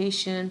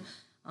medication,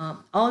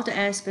 all the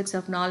aspects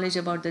of knowledge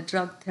about the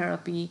drug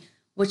therapy,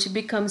 which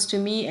becomes to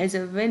me as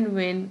a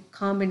win-win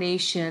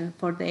combination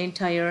for the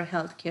entire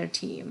healthcare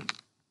team.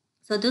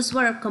 So those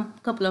were a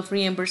couple of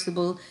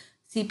reimbursable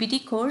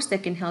CPT codes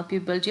that can help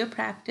you build your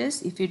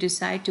practice if you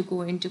decide to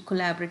go into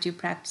collaborative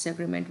practice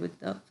agreement with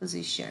the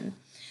physician.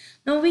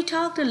 Now, we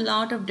talked a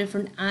lot of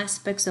different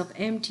aspects of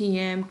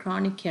MTM,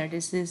 chronic care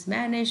disease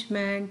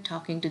management,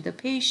 talking to the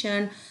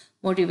patient,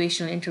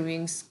 motivational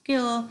interviewing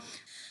skill.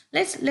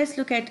 Let's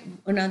look at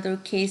another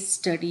case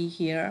study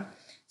here.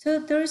 So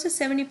there is a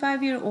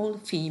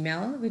 75-year-old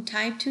female with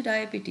type 2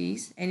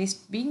 diabetes and is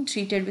being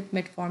treated with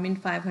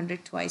metformin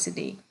 500 twice a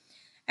day.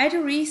 At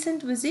a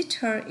recent visit,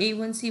 her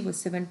A1C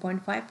was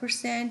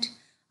 7.5%.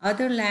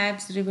 Other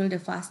labs revealed a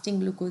fasting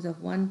glucose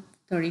of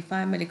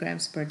 135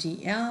 milligrams per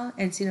dl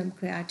and serum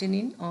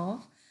creatinine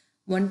of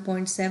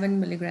 1.7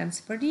 milligrams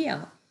per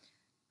dl.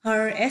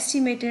 Her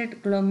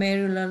estimated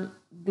glomerular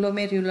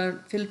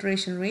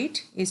filtration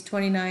rate is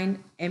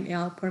 29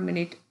 ml per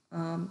minute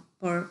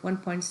per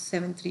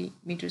 1.73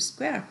 meters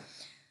square.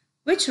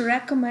 Which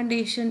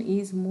recommendation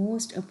is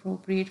most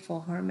appropriate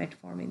for her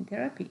metformin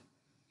therapy?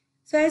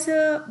 So as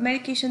a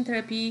medication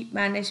therapy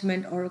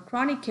management or a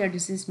chronic care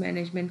disease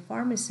management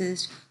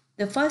pharmacist,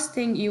 the first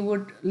thing you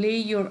would lay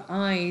your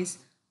eyes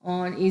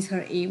on is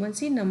her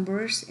A1C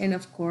numbers and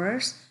of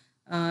course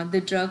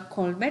the drug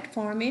called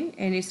metformin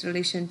and its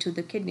relation to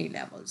the kidney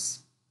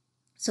levels.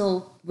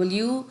 So will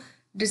you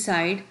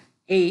decide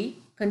A,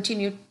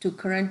 continue the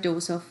current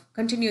dose of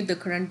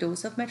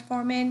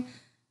metformin,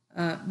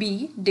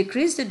 B,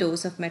 decrease the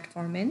dose of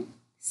metformin,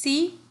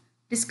 C,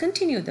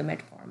 discontinue the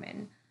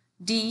metformin,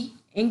 D,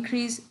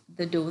 increase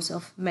the dose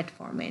of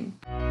metformin.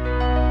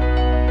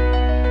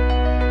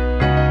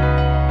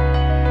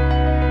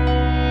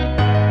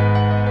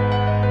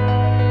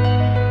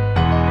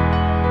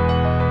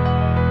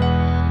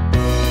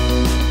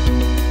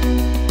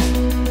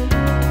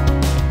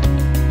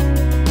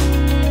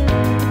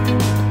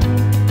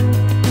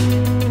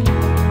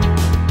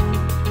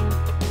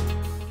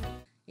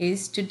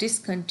 Is to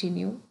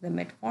discontinue the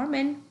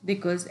metformin,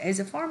 because as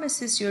a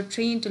pharmacist you're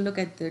trained to look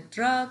at the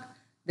drug,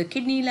 the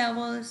kidney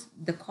levels,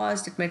 the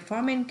cause that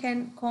metformin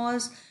can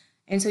cause,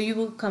 and so you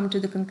will come to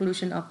the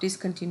conclusion of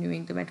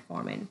discontinuing the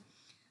metformin.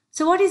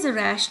 So what is the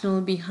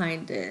rationale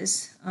behind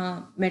this?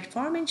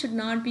 Metformin should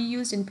not be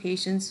used in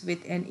patients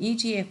with an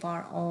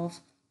eGFR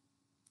of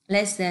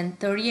less than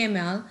 30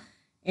 ml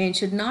and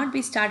should not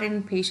be started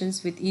in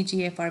patients with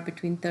eGFR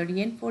between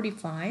 30 and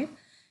 45.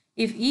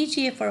 If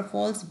eGFR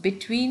falls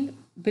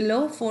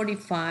below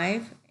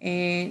 45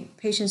 and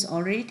patients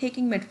already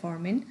taking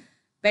metformin,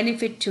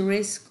 benefit to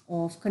risk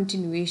of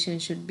continuation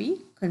should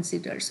be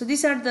considered. So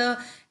these are the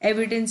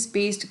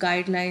evidence-based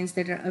guidelines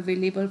that are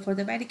available for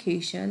the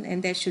medication,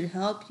 and that should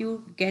help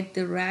you get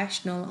the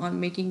rationale on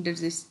making the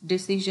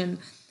decision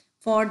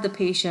for the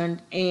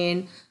patient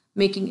and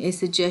making a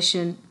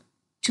suggestion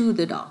to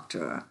the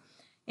doctor.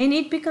 And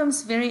it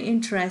becomes very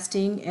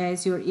interesting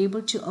as you're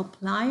able to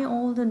apply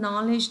all the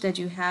knowledge that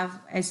you have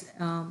as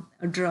a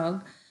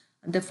drug,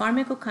 the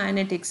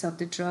pharmacokinetics of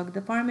the drug,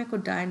 the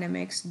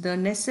pharmacodynamics, the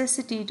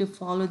necessity to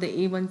follow the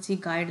A1C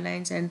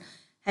guidelines and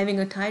having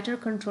a tighter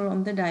control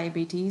on the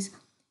diabetes,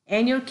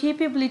 and your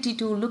capability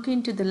to look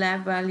into the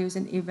lab values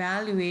and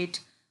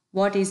evaluate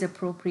what is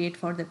appropriate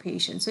for the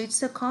patient. So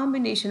it's a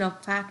combination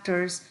of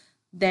factors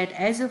that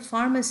as a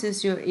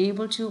pharmacist, you're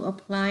able to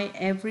apply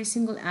every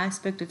single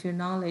aspect of your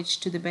knowledge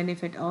to the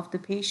benefit of the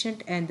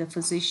patient and the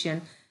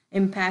physician,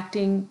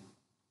 impacting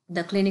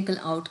the clinical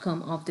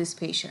outcome of this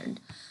patient.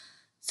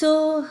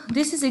 So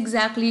this is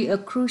exactly a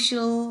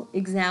crucial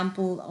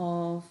example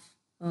of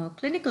a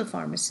clinical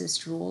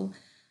pharmacist role.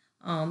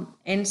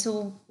 And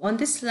so on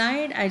this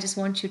slide, I just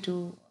want you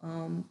to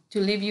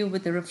leave you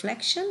with a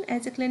reflection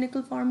as a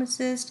clinical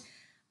pharmacist.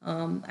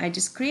 I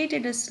just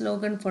created a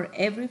slogan for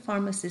every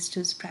pharmacist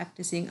who's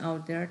practicing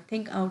out there.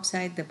 Think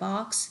outside the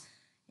box,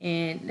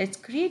 and let's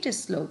create a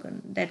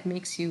slogan that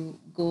makes you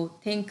go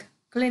think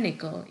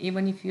clinical,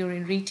 even if you're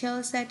in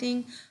retail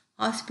setting,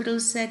 hospital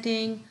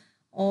setting,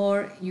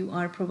 or you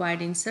are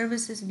providing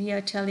services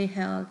via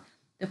telehealth,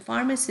 the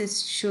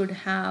pharmacist should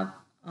have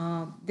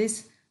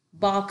this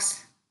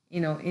box,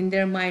 in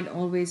their mind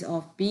always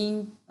of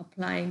being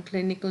applying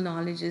clinical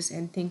knowledges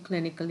and think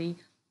clinically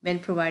when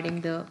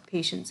providing the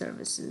patient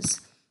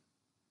services.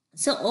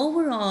 So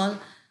overall,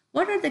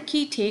 what are the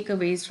key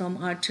takeaways from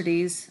our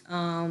today's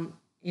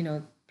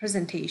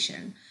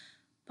presentation?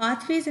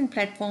 Pathways and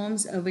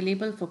platforms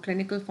available for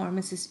clinical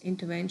pharmacist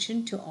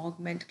intervention to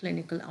augment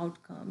clinical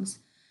outcomes.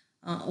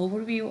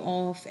 Overview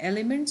of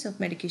elements of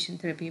medication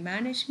therapy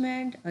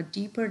management, a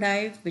deeper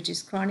dive, which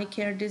is chronic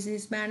care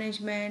disease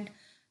management,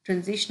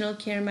 transitional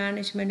care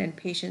management, and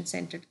patient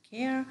centered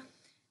care.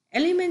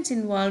 Elements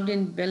involved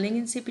in billing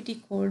and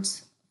CPT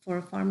codes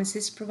for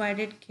pharmacist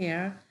provided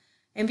care.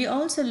 And we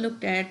also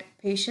looked at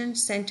patient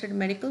centered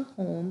medical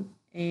home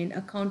and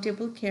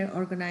accountable care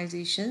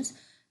organizations,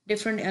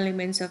 different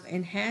elements of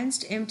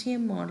enhanced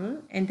MTM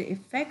model, and the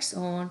effects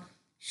on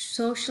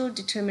social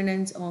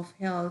determinants of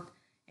health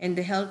and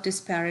the health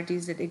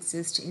disparities that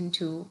exist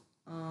into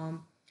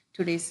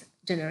today's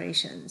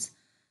generations.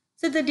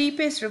 So the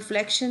deepest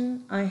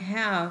reflection I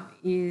have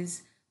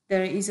is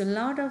there is a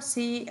lot of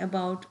say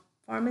about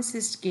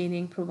pharmacists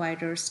gaining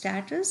provider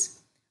status.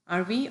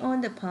 Are we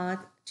on the path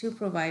to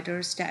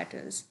provider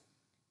status?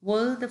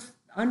 Will the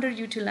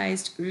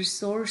underutilized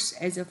resource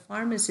as a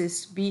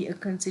pharmacist be a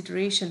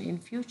consideration in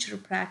future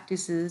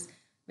practices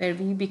where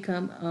we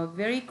become a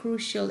very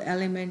crucial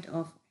element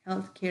of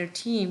healthcare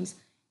teams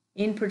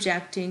in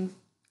projecting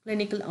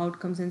clinical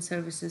outcomes and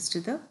services to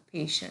the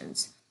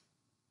patients?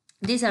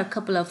 These are a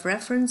couple of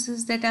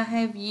references that I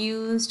have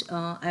used.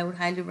 I would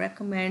highly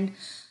recommend.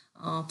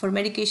 For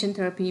medication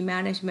therapy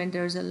management,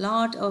 there's a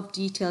lot of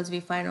details we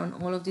find on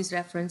all of these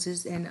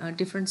references and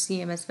different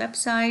CMS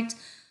websites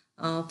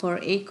for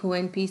ACO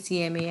and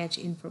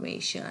PCMAH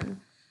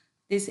information.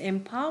 This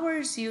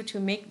empowers you to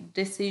make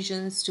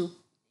decisions to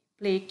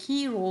play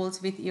key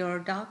roles with your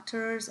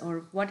doctors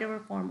or whatever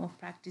form of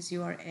practice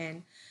you are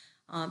in.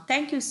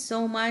 Thank you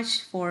so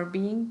much for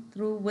being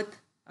through with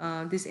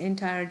this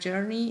entire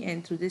journey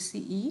and through this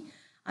CE.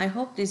 I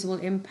hope this will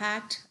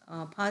impact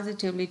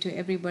positively to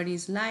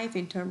everybody's life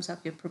in terms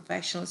of your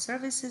professional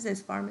services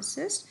as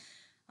pharmacists.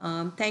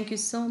 Thank you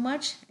so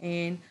much.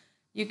 And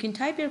you can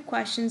type your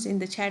questions in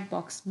the chat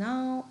box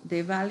now. The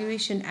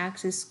evaluation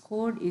access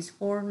code is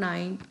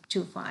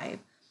 4925.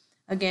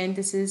 Again,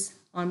 this is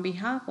on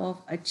behalf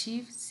of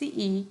Achieve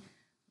CE.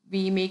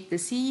 We make the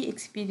CE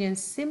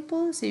experience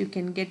simple so you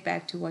can get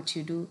back to what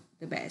you do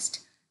the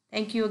best.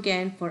 Thank you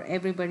again for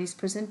everybody's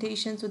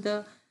presentation to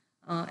the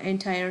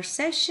entire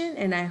session,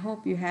 and I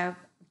hope you have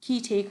key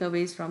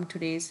takeaways from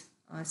today's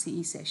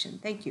CE session.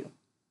 Thank you.